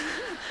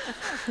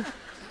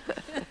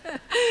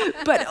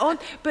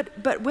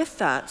 but with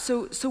that,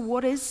 so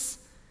what is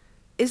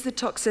the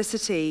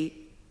toxicity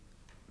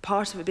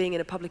part of it being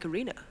in a public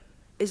arena?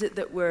 Is it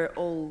that we're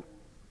all,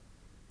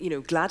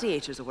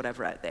 gladiators or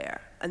whatever out there,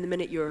 and the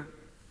minute you're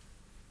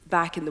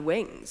back in the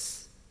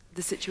wings,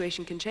 the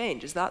situation can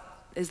change? Is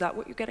that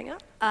what you're getting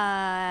at?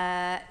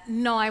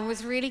 No, I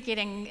was really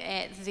getting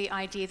at the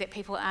idea that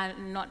people are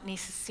not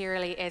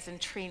necessarily as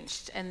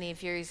entrenched in their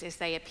views as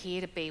they appear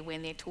to be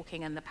when they're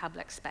talking in the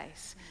public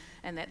space,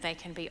 and that they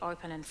can be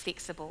open and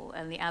flexible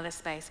in the other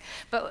space.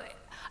 But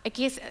I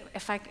guess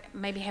if I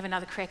maybe have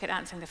another crack at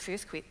answering the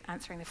first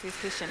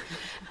question,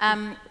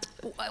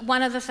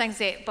 one of the things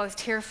that both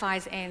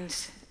terrifies and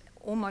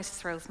almost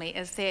thrills me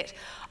is that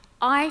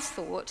I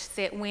thought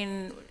that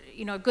when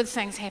good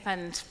things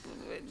happened,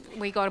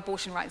 we got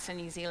abortion rights in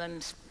New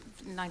Zealand,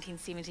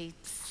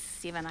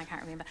 1977, I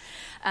can't remember.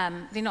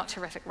 They're not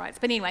terrific rights,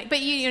 but anyway. But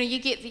you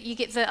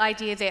get the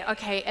idea that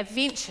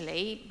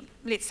eventually,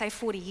 let's say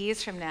 40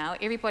 years from now,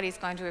 everybody's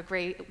going to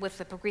agree with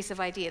the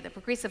progressive idea. The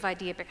progressive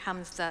idea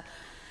becomes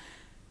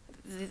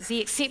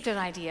the accepted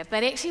idea.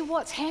 But actually,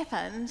 what's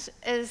happened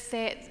is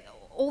that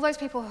all those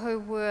people who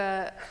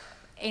were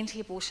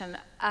anti-abortion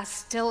are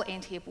still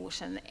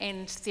anti-abortion,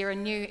 and there are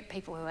new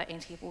people who are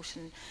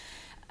anti-abortion.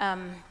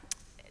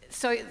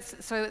 So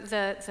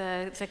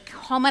the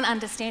common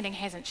understanding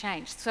hasn't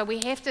changed. So we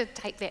have to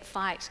take that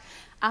fight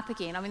up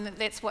again. I mean,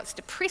 that's what's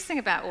depressing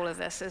about all of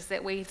this, is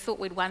that we thought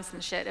we'd won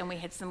some shit and we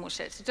had some more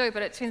shit to do,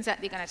 but it turns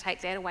out they're going to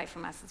take that away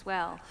from us as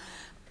well.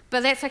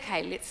 But that's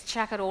okay. Let's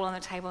chuck it all on the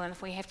table, and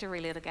if we have to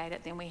relitigate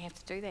it, then we have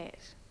to do that.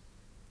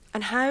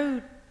 And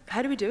how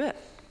do we do it?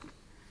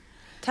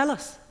 Tell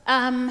us.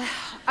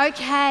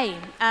 Okay.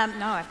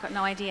 No, I've got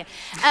no idea.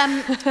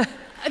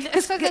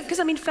 Because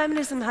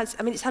feminism has,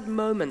 it's had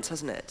moments,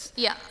 hasn't it?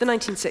 Yeah. The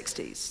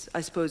 1960s,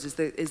 I suppose,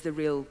 is the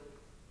real,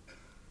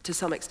 to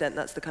some extent,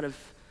 that's the kind of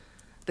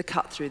the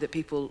cut through that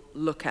people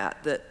look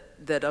at,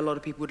 that a lot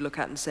of people would look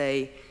at and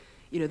say,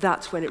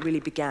 that's when it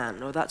really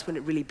began, or that's when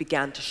it really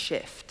began to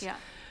shift. Yeah.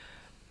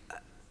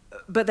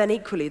 But then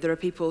equally, there are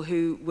people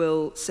who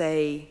will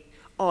say,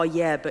 oh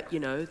yeah, but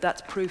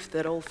that's proof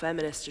that all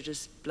feminists are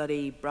just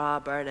bloody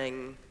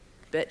bra-burning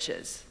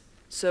bitches.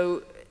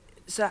 So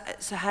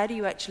how do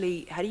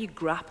you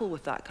grapple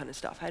with that kind of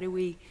stuff? How do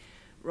we,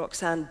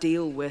 Roxanne,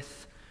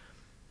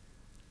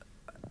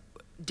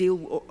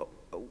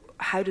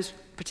 how does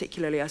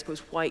particularly, I suppose,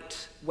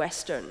 white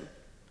Western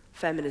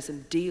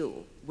feminism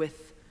deal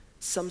with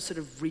some sort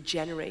of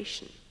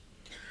regeneration?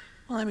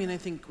 Well, I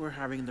think we're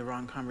having the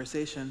wrong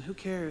conversation. Who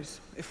cares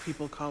if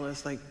people call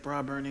us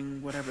bra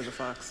burning, whatever the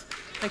fucks?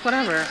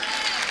 Whatever.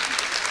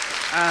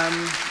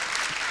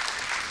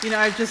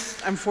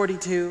 I'm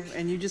 42,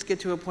 and you just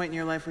get to a point in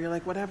your life where you're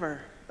like,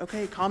 whatever.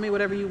 Okay, call me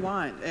whatever you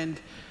want. And,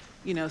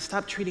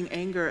 stop treating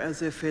anger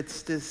as if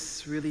it's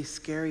this really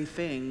scary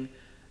thing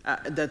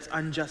that's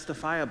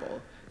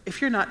unjustifiable.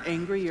 If you're not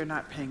angry, you're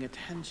not paying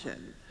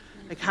attention.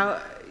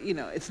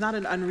 It's not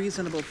an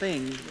unreasonable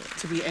thing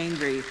to be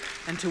angry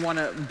and to want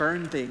to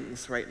burn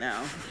things right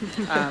now.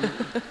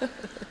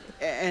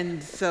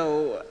 And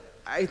so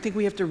I think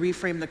we have to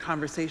reframe the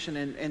conversation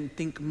and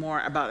think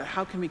more about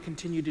how can we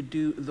continue to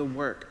do the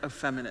work of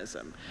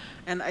feminism.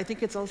 And I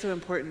think it's also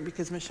important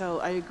because,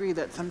 Michelle, I agree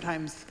that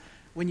sometimes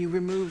when you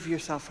remove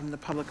yourself from the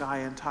public eye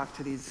and talk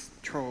to these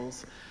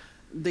trolls,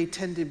 they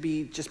tend to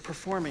be just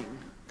performing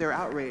their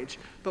outrage.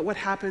 But what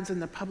happens in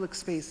the public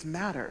space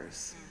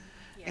matters.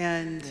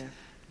 And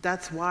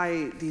That's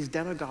why these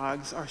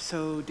demagogues are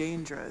so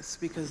dangerous,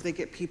 because they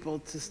get people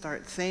to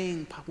start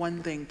saying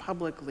one thing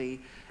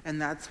publicly,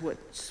 and that's what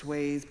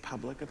sways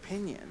public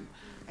opinion.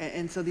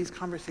 And so these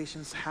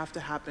conversations have to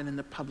happen in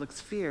the public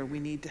sphere. We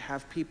need to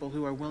have people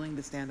who are willing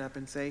to stand up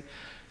and say,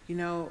 you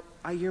know,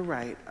 you're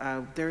right,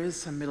 there is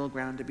some middle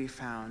ground to be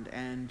found,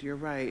 and you're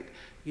right,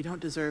 you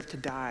don't deserve to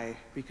die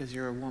because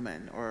you're a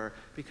woman, or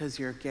because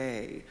you're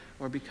gay,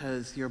 or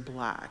because you're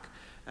black.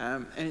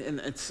 And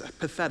it's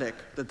pathetic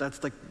that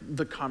that's like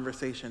the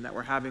conversation that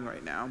we're having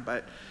right now,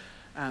 but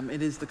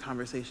it is the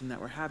conversation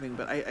that we're having.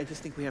 But I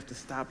just think we have to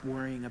stop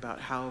worrying about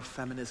how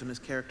feminism is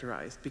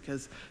characterized,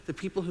 because the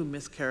people who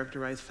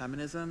mischaracterize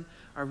feminism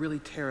are really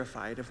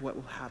terrified of what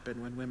will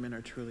happen when women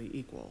are truly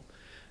equal.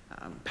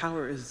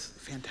 Power is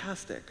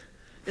fantastic.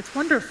 It's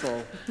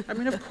wonderful. I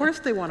mean, of course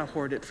they want to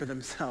hoard it for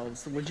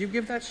themselves. Would you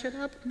give that shit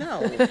up?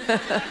 No.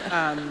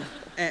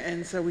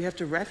 And so we have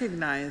to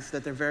recognize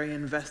that they're very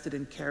invested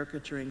in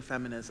caricaturing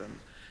feminism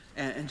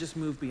and just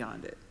move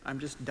beyond it. I'm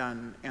just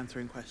done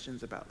answering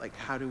questions about, like,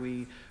 how do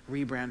we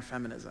rebrand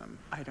feminism?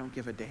 I don't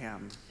give a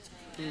damn.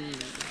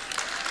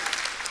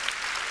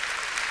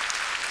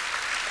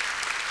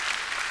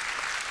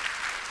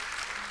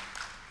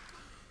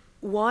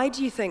 Why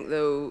do you think,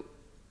 though,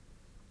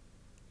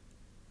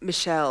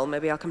 Michelle,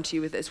 maybe I'll come to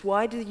you with this.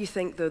 Why do you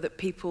think, though, that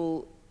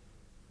people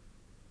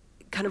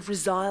kind of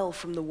resile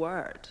from the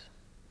word?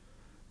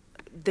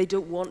 They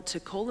don't want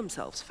to call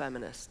themselves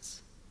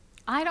feminists.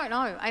 I don't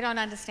know. I don't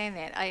understand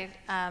that.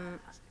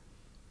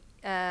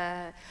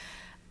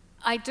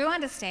 I do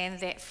understand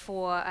that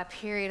for a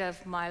period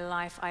of my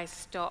life, I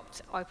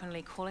stopped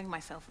openly calling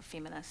myself a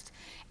feminist.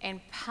 And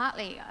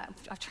partly,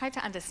 I've tried to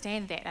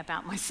understand that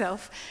about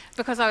myself,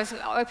 because I was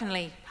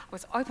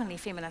openly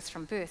feminist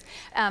from birth.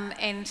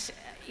 And,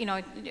 you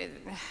know,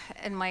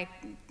 in my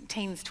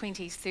teens,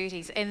 20s,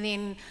 30s. And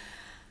then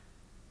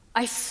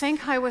I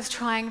think I was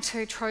trying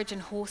to Trojan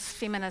horse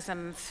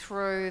feminism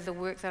through the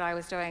work that I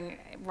was doing,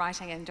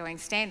 writing and doing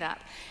stand-up.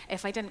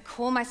 If I didn't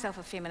call myself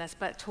a feminist,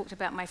 but talked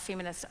about my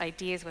feminist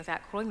ideas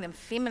without calling them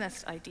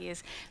feminist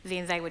ideas,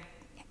 then they would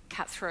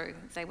cut through.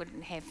 They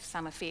wouldn't have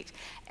some effect.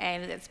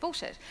 And it's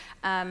bullshit.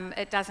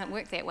 It doesn't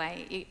work that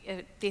way.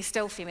 They're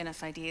still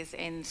feminist ideas,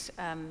 and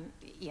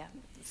yeah.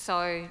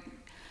 So,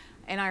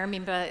 and I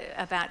remember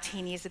about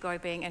 10 years ago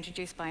being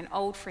introduced by an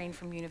old friend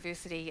from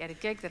university at a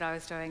gig that I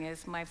was doing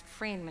as my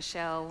friend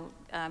Michelle,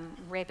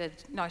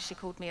 she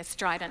called me a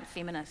strident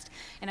feminist,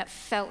 and it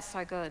felt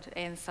so good,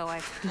 and so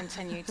I've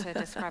continued to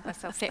describe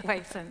myself that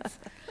way since.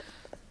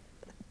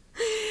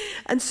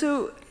 And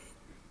so,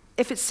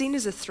 if it's seen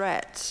as a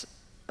threat,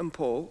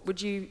 Paul,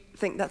 would you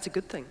think that's a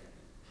good thing?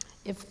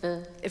 If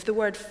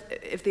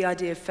the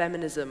idea of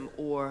feminism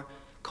or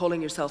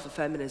calling yourself a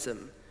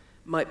feminism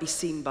might be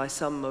seen by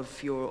some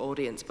of your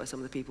audience, by some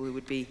of the people who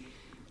would be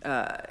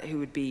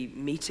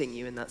meeting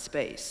you in that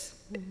space,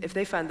 if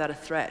they found that a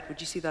threat,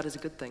 would you see that as a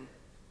good thing?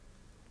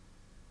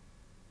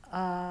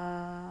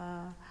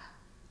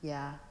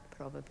 Yeah,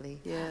 probably.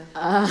 Yeah.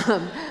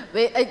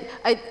 But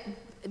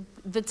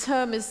the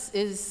term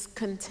is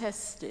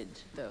contested,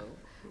 though.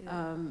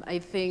 Yeah. I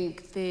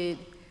think that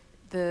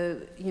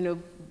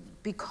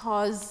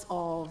because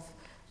of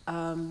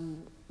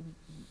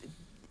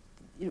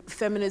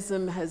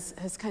feminism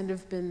has kind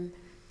of been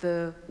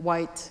the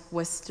white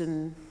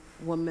Western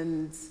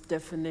woman's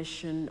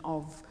definition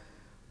of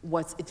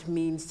what it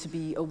means to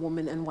be a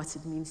woman and what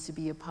it means to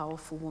be a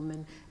powerful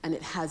woman, and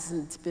it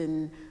hasn't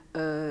been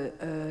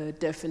a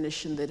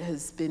definition that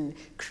has been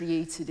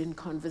created in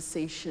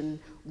conversation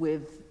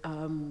with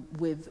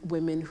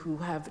women who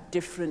have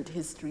different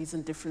histories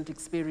and different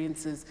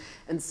experiences,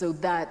 and so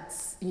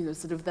that's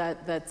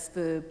that's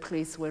the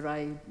place where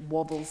I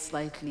wobble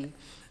slightly.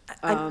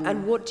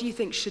 And what do you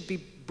think should be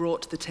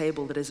brought to the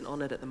table that isn't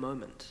on it at the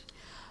moment?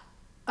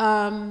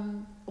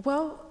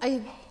 Well,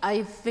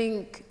 I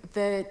think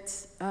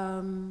that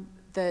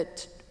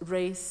that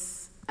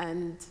race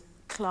and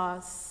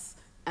class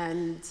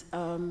and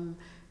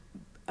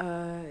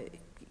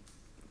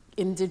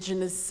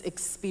indigenous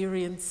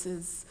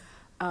experiences,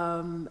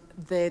 that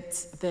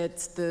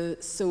the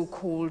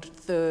so-called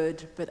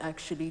third, but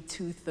actually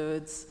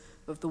 2/3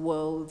 of the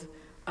world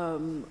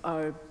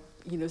are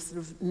sort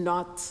of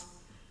not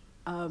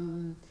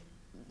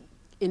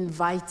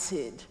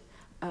invited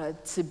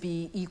to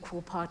be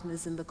equal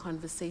partners in the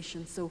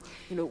conversation. So,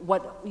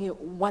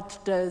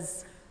 what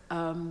does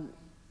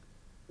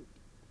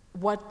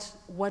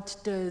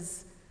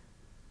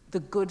the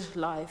good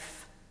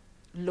life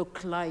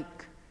look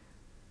like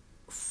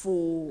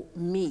for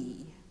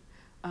me?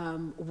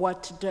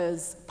 What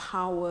does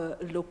power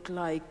look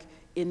like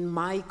in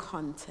my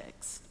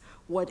context?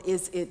 What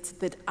is it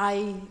that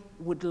I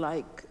would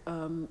like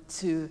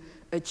to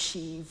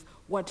achieve?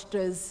 What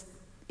does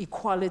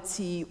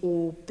equality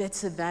or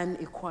better than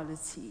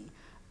equality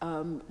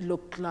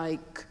look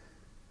like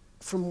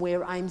from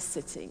where I'm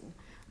sitting?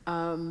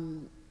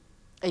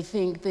 I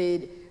think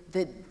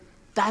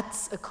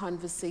that's a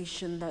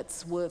conversation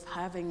that's worth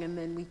having, and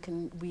then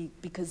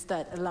because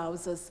that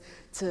allows us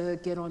to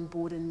get on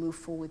board and move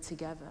forward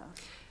together.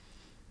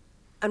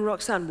 And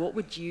Roxanne, what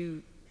would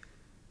you,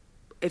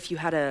 if you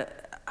had a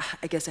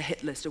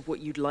hit list of what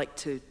you'd like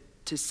to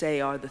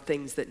say are the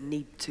things that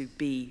need to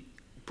be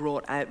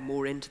brought out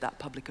more into that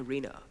public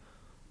arena,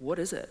 what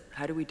is it?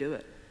 How do we do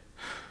it?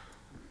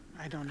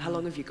 I don't know. How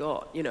long have you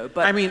got? You know,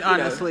 but I mean,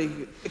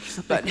 honestly,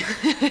 but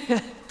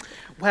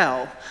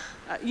well,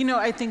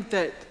 I think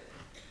that,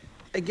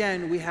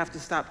 again, we have to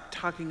stop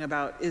talking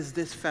about, is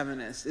this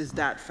feminist? Is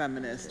that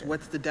feminist?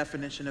 What's the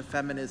definition of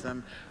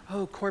feminism?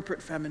 Oh,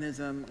 corporate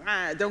feminism.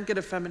 Don't get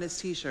a feminist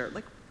t-shirt.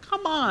 Like,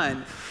 come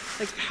on.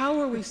 Like, how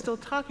are we still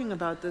talking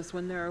about this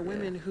when there are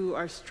women who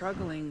are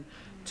struggling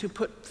to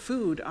put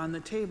food on the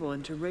table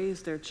and to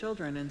raise their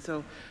children? And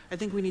so I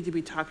think we need to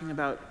be talking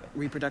about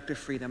reproductive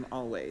freedom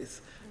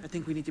always. I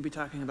think we need to be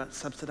talking about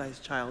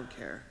subsidized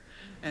childcare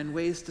and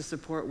ways to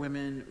support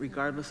women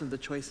regardless of the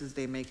choices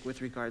they make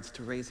with regards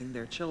to raising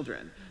their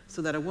children,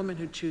 so that a woman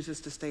who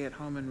chooses to stay at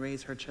home and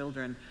raise her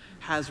children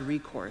has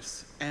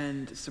recourse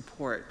and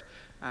support,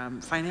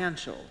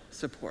 financial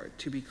support,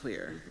 to be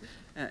clear,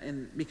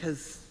 and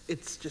because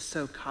it's just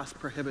so cost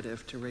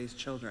prohibitive to raise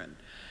children.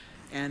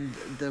 And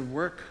the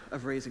work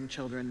of raising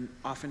children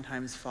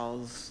oftentimes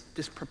falls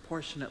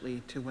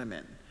disproportionately to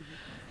women.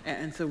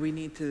 And so we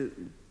need to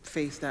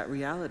face that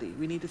reality.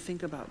 We need to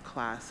think about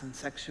class and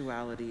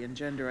sexuality and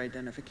gender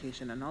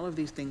identification and all of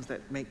these things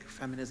that make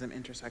feminism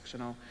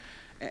intersectional.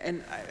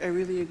 And I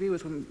really agree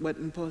with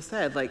what Mpo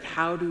said. Like,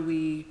 how do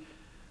we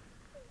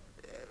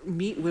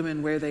meet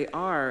women where they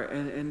are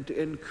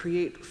and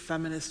create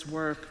feminist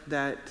work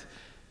that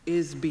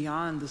is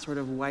beyond the sort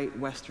of white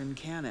Western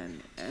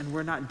canon? And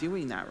we're not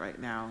doing that right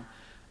now.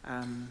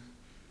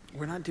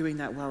 We're not doing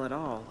that well at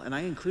all. And I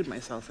include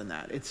myself in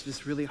that. It's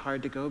just really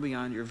hard to go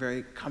beyond your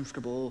very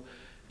comfortable,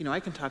 I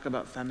can talk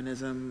about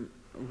feminism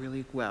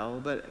really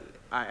well, but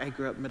I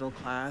grew up middle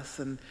class,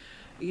 and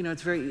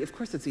of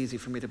course it's easy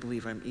for me to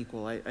believe I'm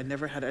equal. I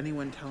never had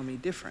anyone tell me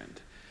different.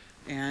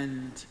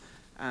 And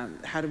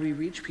how do we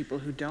reach people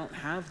who don't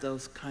have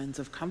those kinds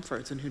of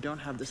comforts and who don't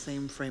have the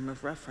same frame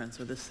of reference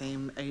or the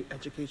same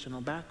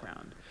educational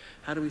background?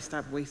 How do we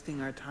stop wasting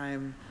our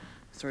time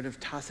sort of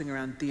tossing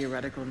around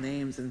theoretical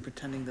names and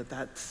pretending that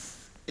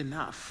that's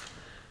enough?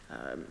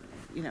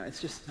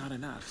 It's just not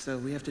enough. So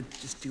we have to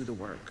just do the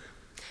work.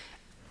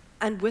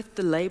 And with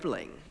the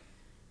labeling,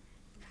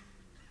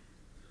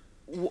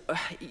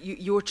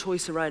 your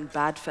choice around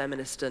bad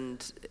feminist and,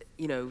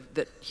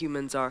 that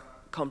humans are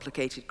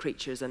complicated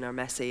creatures and are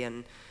messy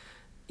and,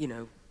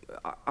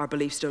 our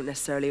beliefs don't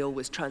necessarily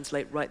always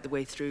translate right the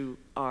way through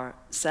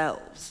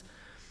ourselves.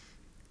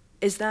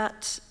 Is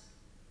that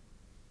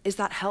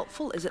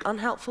helpful? Is it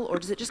unhelpful? Or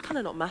does it just kind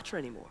of not matter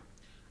anymore?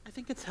 I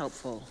think it's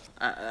helpful.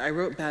 I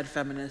wrote Bad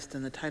Feminist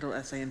in the title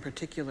essay in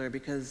particular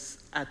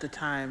because at the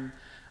time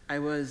I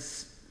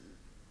was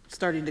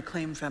starting to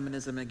claim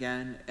feminism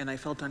again, and I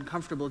felt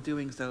uncomfortable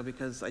doing so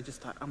because I just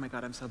thought, oh my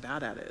God, I'm so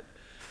bad at it.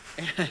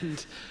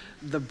 And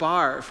the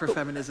bar for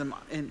feminism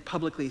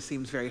publicly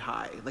seems very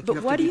high. Like,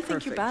 but why do you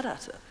think you're bad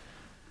at it?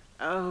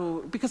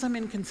 Oh, because I'm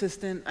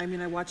inconsistent. I mean,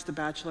 I watched The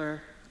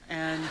Bachelor,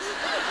 and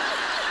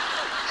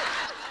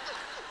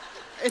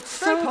it's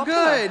so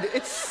good.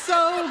 It's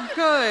so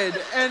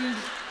good. And,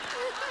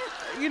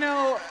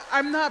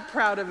 I'm not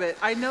proud of it.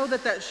 I know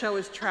that show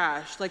is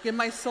trash. Like, in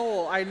my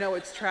soul, I know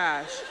it's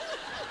trash.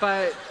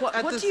 But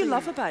what do you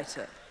love about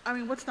it? I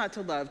mean, what's not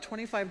to love?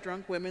 25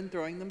 drunk women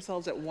throwing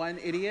themselves at one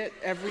idiot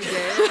every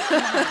day.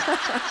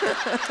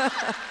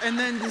 And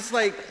then just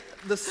like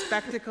the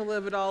spectacle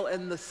of it all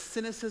and the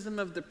cynicism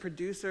of the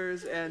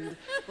producers and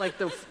like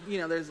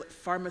there's like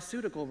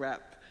pharmaceutical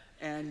rep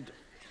and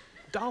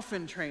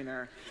dolphin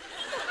trainer.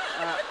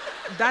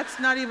 That's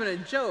not even a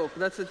joke.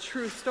 That's a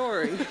true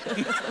story.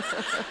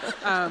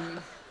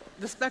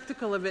 The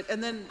spectacle of it,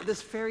 and then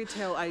this fairy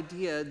tale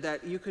idea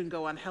that you can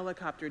go on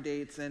helicopter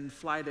dates and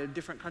fly to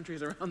different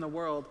countries around the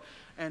world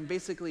and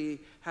basically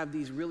have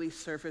these really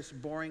surface,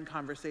 boring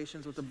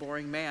conversations with a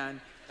boring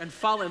man and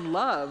fall in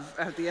love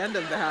at the end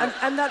of that.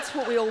 And that's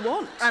what we all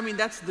want. I mean,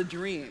 that's the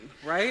dream,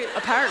 right?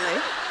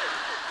 Apparently.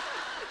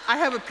 I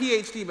have a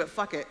PhD, but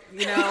fuck it,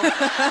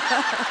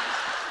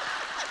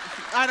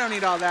 I don't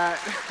need all that.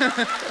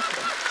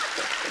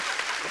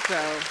 So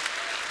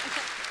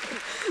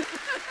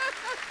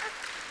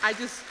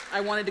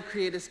I wanted to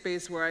create a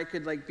space where I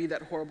could like be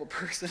that horrible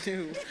person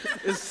who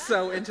is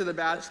so into The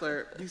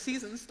Bachelor. New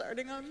season's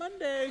starting on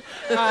Monday.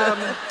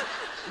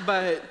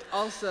 But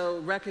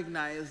also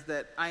recognize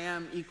that I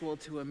am equal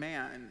to a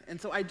man.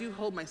 And so I do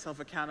hold myself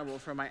accountable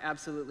for my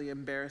absolutely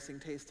embarrassing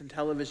taste in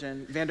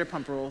television,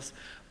 Vanderpump Rules.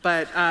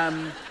 But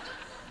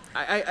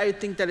I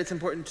think that it's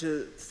important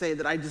to say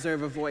that I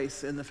deserve a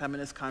voice in the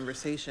feminist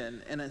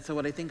conversation. And so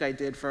what I think I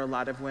did for a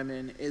lot of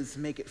women is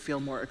make it feel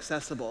more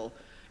accessible.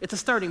 It's a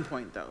starting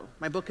point, though.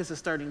 My book is a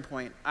starting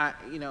point.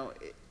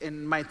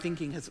 And my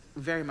thinking has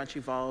very much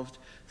evolved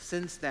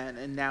since then.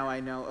 And now I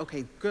know,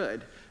 okay,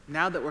 good.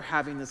 Now that we're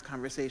having this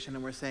conversation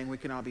and we're saying we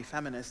can all be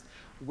feminists,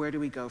 where do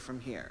we go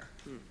from here?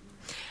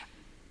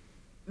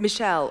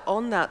 Michelle,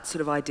 on that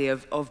sort of idea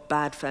of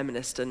bad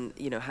feminist and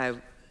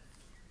how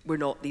we're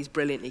not these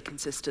brilliantly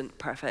consistent,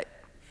 perfect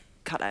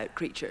cut-out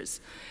creatures.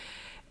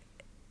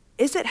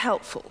 Is it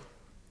helpful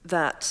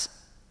that,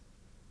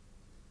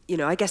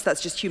 I guess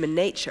that's just human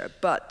nature,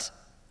 but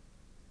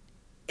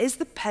is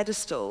the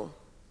pedestal,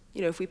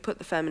 if we put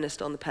the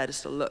feminist on the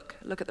pedestal, look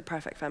at the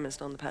perfect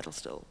feminist on the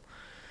pedestal,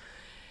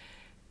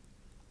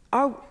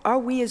 are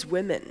we as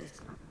women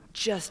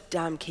just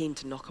damn keen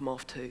to knock them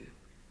off too?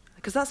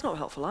 Because that's not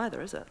helpful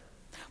either, is it?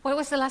 What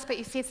was the last bit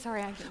you said?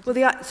 Sorry. Well,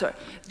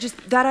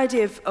 just that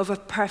idea of a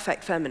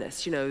perfect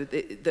feminist,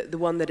 the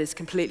one that is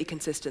completely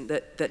consistent,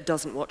 that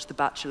doesn't watch The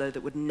Bachelor,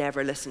 that would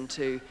never listen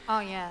to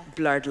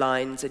blurred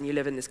lines, and you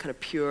live in this kind of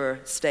pure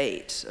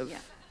state of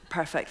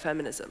perfect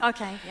feminism.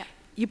 Okay, yeah.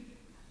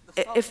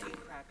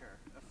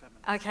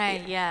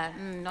 Okay, yeah,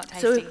 not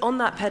tasty. So on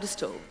that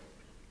pedestal,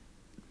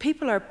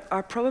 people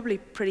are probably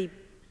pretty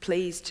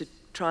pleased to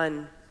try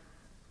and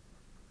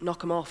knock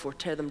them off or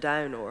tear them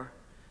down or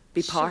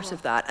be part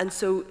of that. And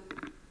so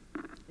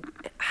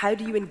how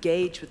do you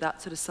engage with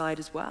that sort of side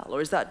as well?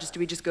 Or do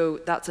we just go,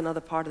 that's another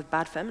part of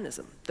bad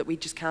feminism, that we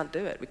just can't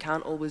do it? We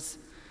can't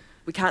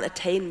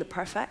attain the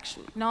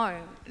perfection. No,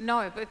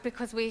 but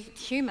because we're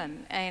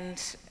human, and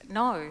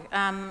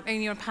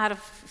and part of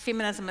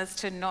feminism is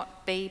to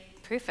not be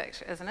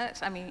perfect, isn't it?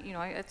 I mean,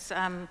 it's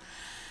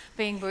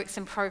being works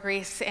in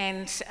progress,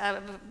 and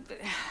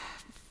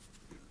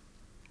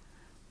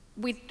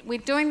we're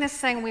doing this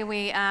thing where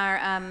we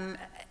are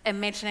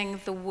imagining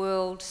the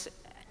world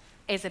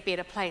as a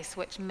better place,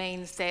 which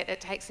means that it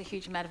takes a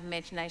huge amount of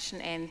imagination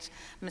and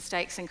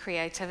mistakes and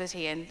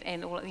creativity,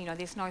 and all,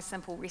 there's no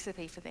simple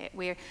recipe for that.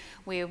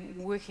 We're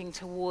working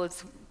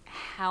towards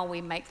how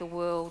we make the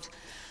world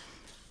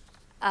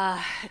a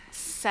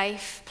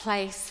safe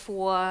place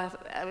for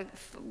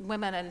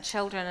women and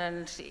children,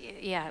 and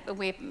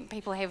where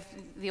people have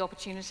the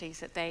opportunities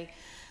that they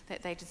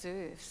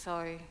deserve.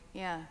 So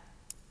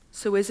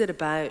So is it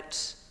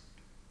about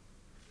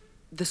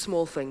the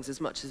small things as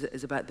much as it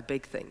is about the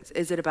big things?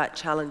 Is it about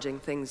challenging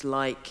things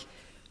like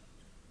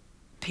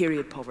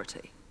period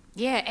poverty?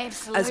 Yeah,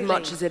 absolutely. As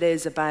much as it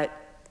is about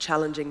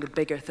challenging the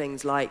bigger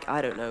things like,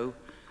 I don't know,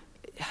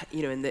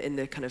 in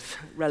the kind of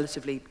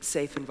relatively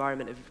safe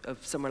environment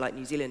of somewhere like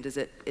New Zealand, is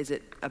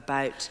it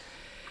about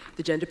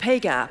the gender pay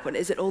gap, and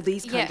is it all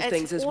these kinds of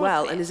things as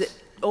well? And is it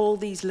all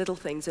these little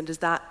things, and does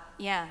that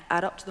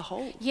add up to the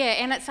whole? Yeah,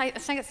 and I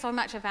think it's so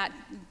much about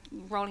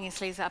rolling your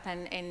sleeves up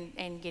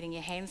and getting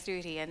your hands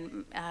dirty,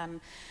 and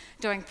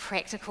doing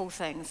practical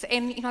things,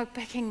 and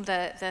picking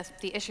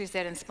the issues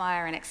that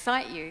inspire and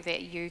excite you,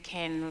 that you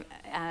can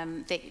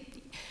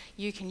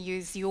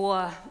use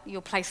your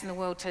place in the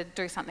world to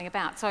do something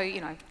about. So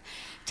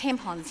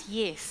tampons,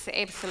 yes,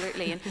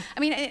 absolutely, and I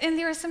mean, and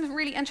there are some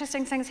really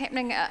interesting things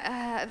happening.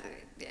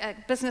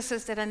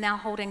 Businesses that are now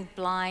holding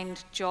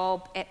blind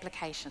job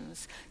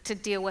applications to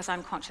deal with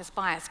unconscious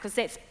bias, because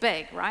that's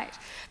big, right?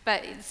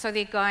 But so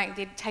they're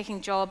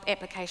taking job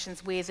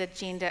applications where the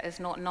gender is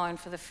not known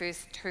for the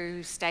first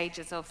 2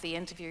 stages of the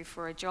interview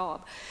for a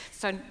job.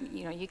 So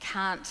you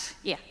can't,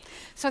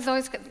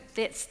 So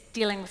that's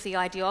dealing with the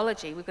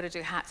ideology. We've got to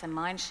do hearts and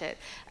mind shit,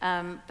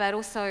 but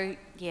also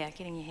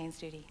getting your hands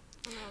dirty.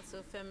 And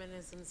also,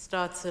 feminism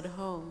starts at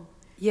home.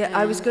 Yeah, and,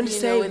 I was going to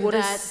say, what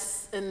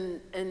is...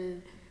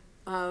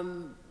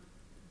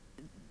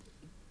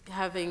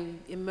 having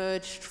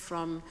emerged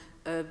from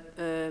a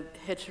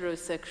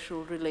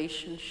heterosexual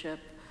relationship,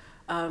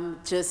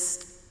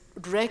 just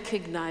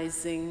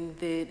recognizing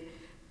that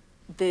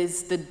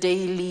there's the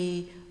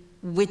daily,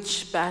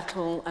 which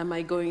battle am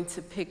I going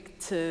to pick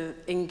to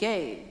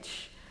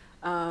engage?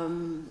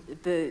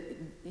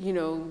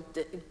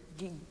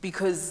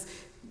 Because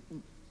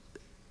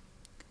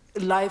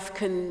life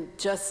can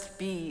just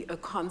be a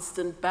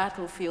constant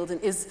battlefield,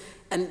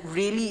 and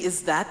really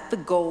is that the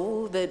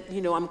goal, that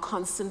I'm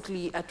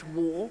constantly at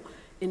war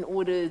in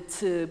order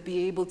to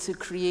be able to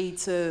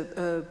create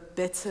a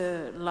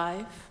better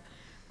life?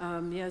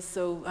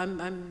 So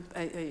I'm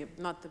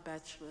not The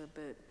Bachelor,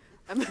 but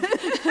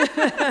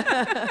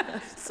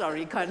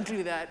sorry, can't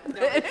do that.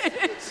 No,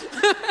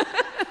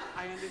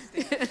 I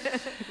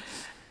understand.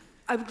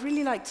 I would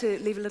really like to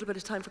leave a little bit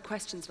of time for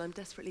questions, and I'm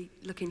desperately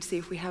looking to see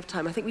if we have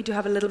time. I think we do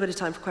have a little bit of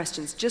time for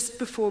questions. Just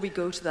before we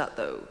go to that,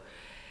 though,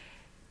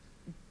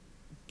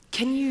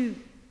 can you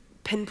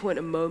pinpoint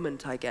a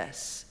moment, I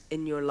guess,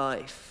 in your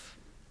life,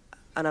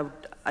 and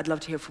I'd love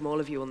to hear from all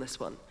of you on this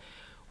one,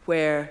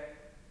 where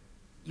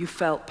you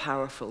felt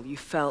powerful, you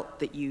felt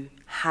that you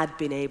had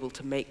been able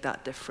to make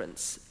that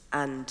difference,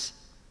 and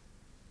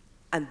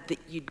that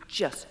you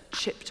just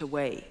chipped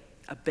away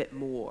a bit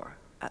more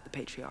at the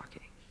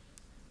patriarchy?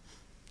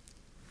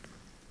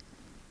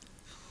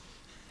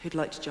 Who'd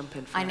like to jump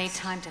in first? I need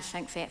time to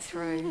think that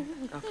through.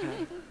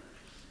 Okay.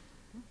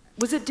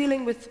 Was it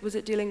dealing with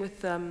Mr.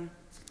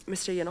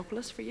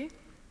 Yiannopoulos for you?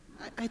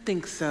 I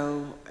think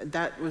so.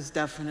 That was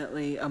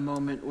definitely a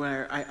moment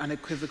where I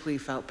unequivocally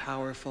felt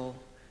powerful,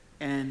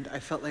 and I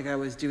felt like I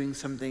was doing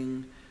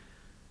something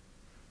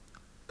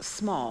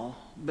small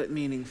but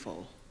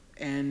meaningful.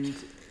 And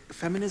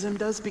feminism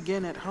does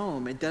begin at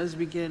home. It does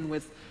begin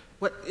with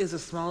what is a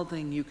small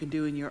thing you can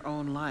do in your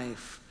own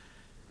life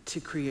to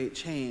create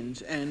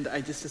change. And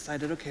I just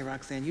decided, okay,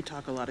 Roxanne, you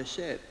talk a lot of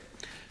shit,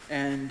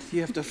 and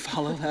you have to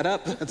follow that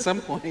up at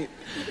some point.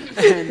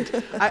 And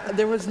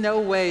there was no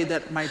way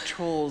that my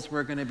trolls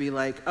were going to be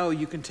like, oh,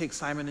 you can take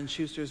Simon &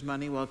 Schuster's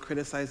money while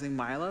criticizing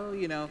Milo,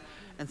 you know?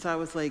 And so I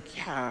was like,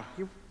 yeah,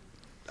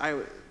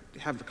 I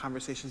have the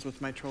conversations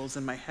with my trolls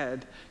in my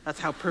head. That's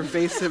how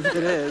pervasive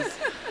it is.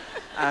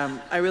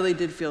 I really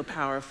did feel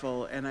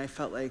powerful, and I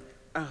felt like,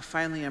 oh,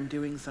 finally I'm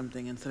doing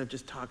something. Instead of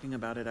just talking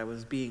about it, I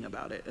was being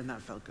about it, and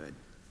that felt good.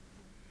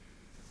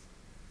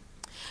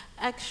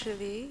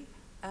 Actually,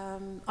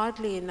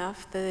 oddly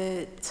enough,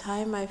 the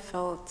time I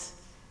felt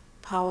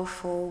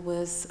powerful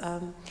was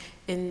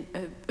in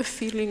a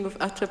feeling of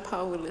utter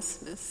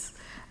powerlessness.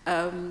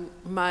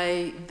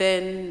 My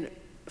then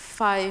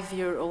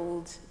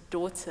 5-year-old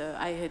daughter,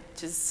 I had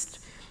just,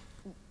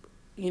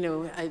 you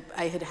know,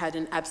 I had had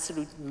an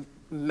absolute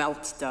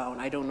meltdown.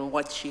 I don't know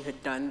what she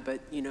had done, but,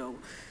 you know,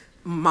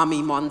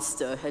 Mummy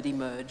Monster had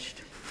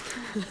emerged.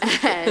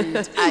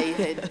 And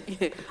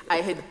I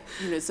had,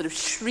 you know, sort of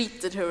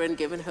shrieked at her and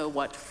given her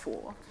what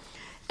for.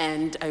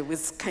 And I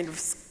was kind of,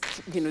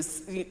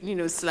 you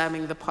know,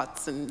 slamming the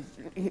pots and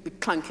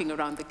clunking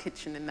around the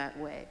kitchen in that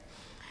way.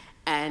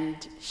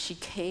 And she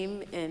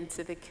came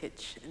into the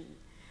kitchen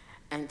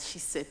and she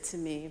said to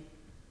me,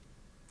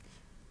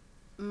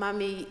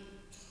 "Mummy,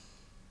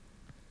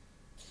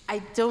 I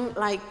don't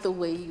like the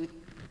way you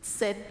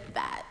said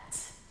that."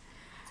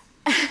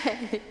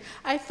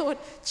 I thought,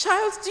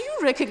 child, do you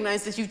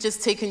recognize that you've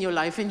just taken your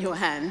life in your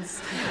hands?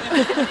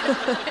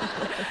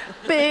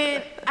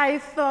 But I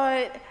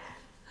thought,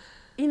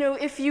 you know,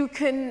 if you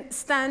can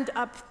stand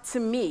up to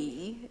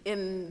me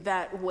in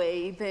that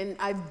way, then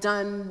I've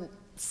done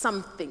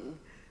something.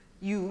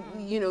 You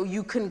know,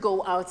 you can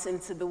go out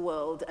into the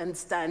world and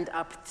stand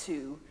up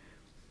to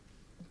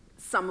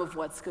some of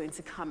what's going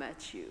to come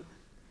at you.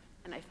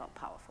 And I felt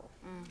powerful.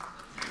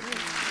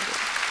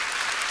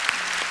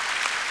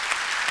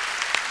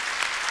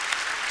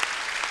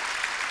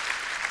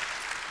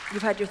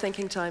 You've had your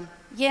thinking time.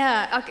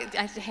 Yeah,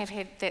 I have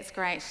had, that's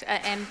great.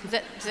 And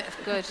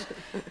good,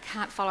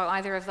 can't follow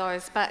either of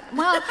those. But,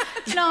 well,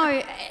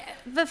 no,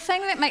 the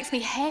thing that makes me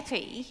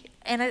happy,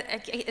 and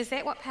is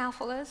that what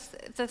powerful is?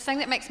 The thing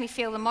that makes me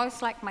feel the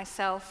most like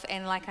myself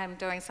and like I'm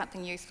doing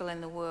something useful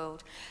in the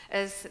world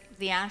is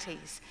the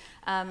aunties.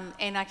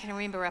 And I can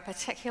remember a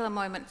particular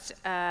moment.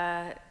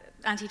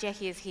 Auntie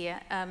Jackie is here.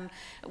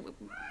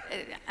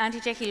 Auntie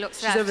Jackie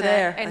looks after, over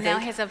there, and now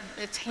has a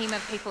team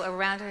of people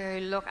around her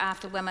who look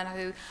after women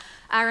who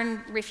are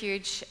in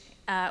refuge,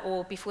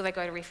 or before they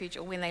go to refuge,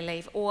 or when they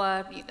leave,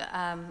 or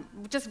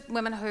just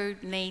women who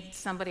need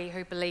somebody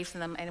who believes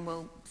in them and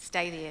will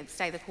stay there,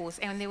 stay the course.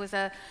 And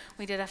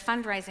we did a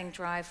fundraising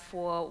drive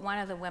for one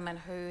of the women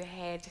who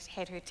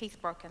had her teeth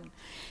broken.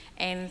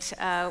 And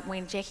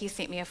when Jackie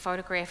sent me a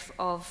photograph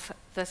of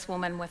this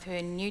woman with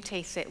her new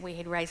teeth that we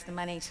had raised the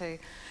money to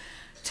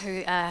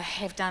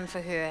have done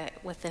for her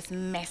with this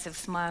massive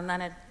smile.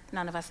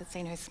 None of us had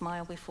seen her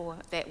smile before.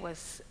 That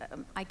was,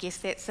 I guess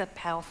that's a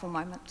powerful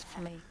moment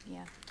for me,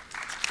 yeah.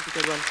 That's a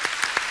good one.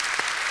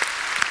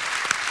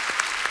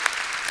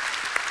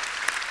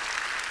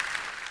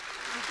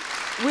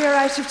 We're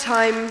out of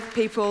time,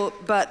 people,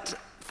 but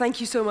thank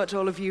you so much,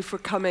 all of you, for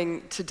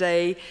coming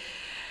today.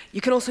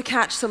 You can also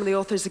catch some of the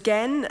authors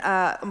again.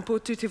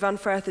 Mpho Tutu van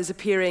Furth is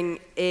appearing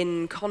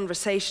in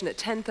Conversation at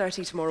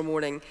 10:30 tomorrow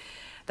morning.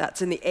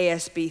 That's in the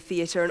ASB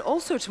Theatre, and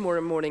also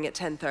tomorrow morning at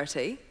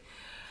 10:30.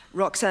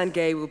 Roxane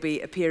Gay will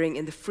be appearing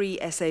in the free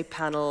essay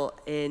panel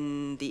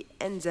in the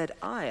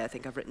NZI, I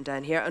think I've written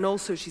down here, and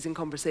also she's in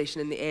Conversation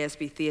in the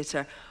ASB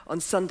Theatre on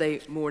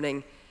Sunday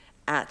morning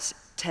at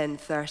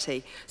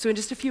 10:30. So in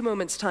just a few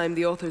moments' time,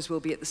 the authors will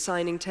be at the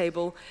signing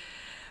table.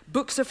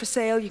 Books are for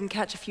sale. You can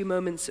catch a few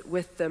moments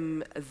with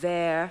them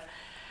there.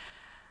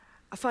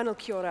 A final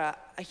kia ora,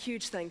 a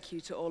huge thank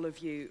you to all of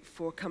you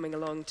for coming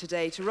along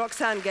today. To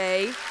Roxane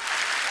Gay,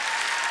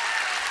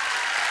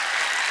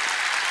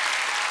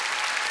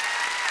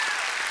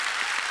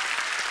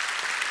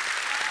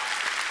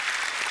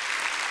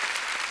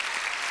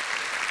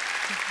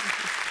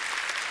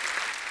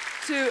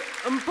 to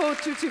Mpho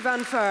Tutu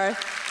van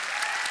Furth,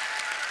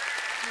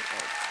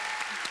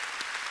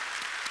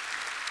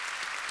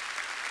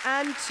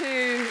 and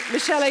to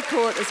Michelle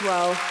Court as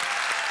well.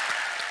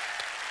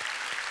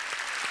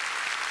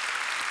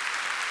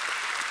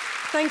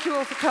 Thank you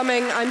all for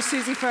coming. I'm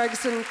Susie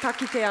Ferguson.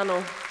 Taki te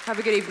ano. Have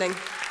a good evening.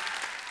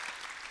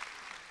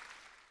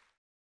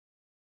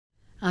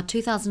 Our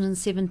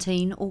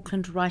 2017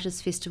 Auckland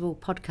Writers' Festival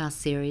podcast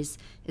series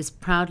is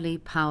proudly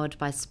powered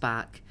by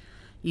Spark.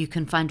 You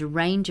can find a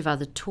range of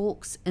other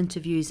talks,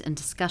 interviews and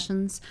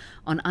discussions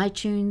on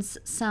iTunes,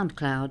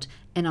 SoundCloud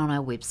and on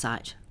our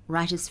website,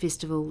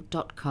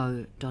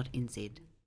 writersfestival.co.nz.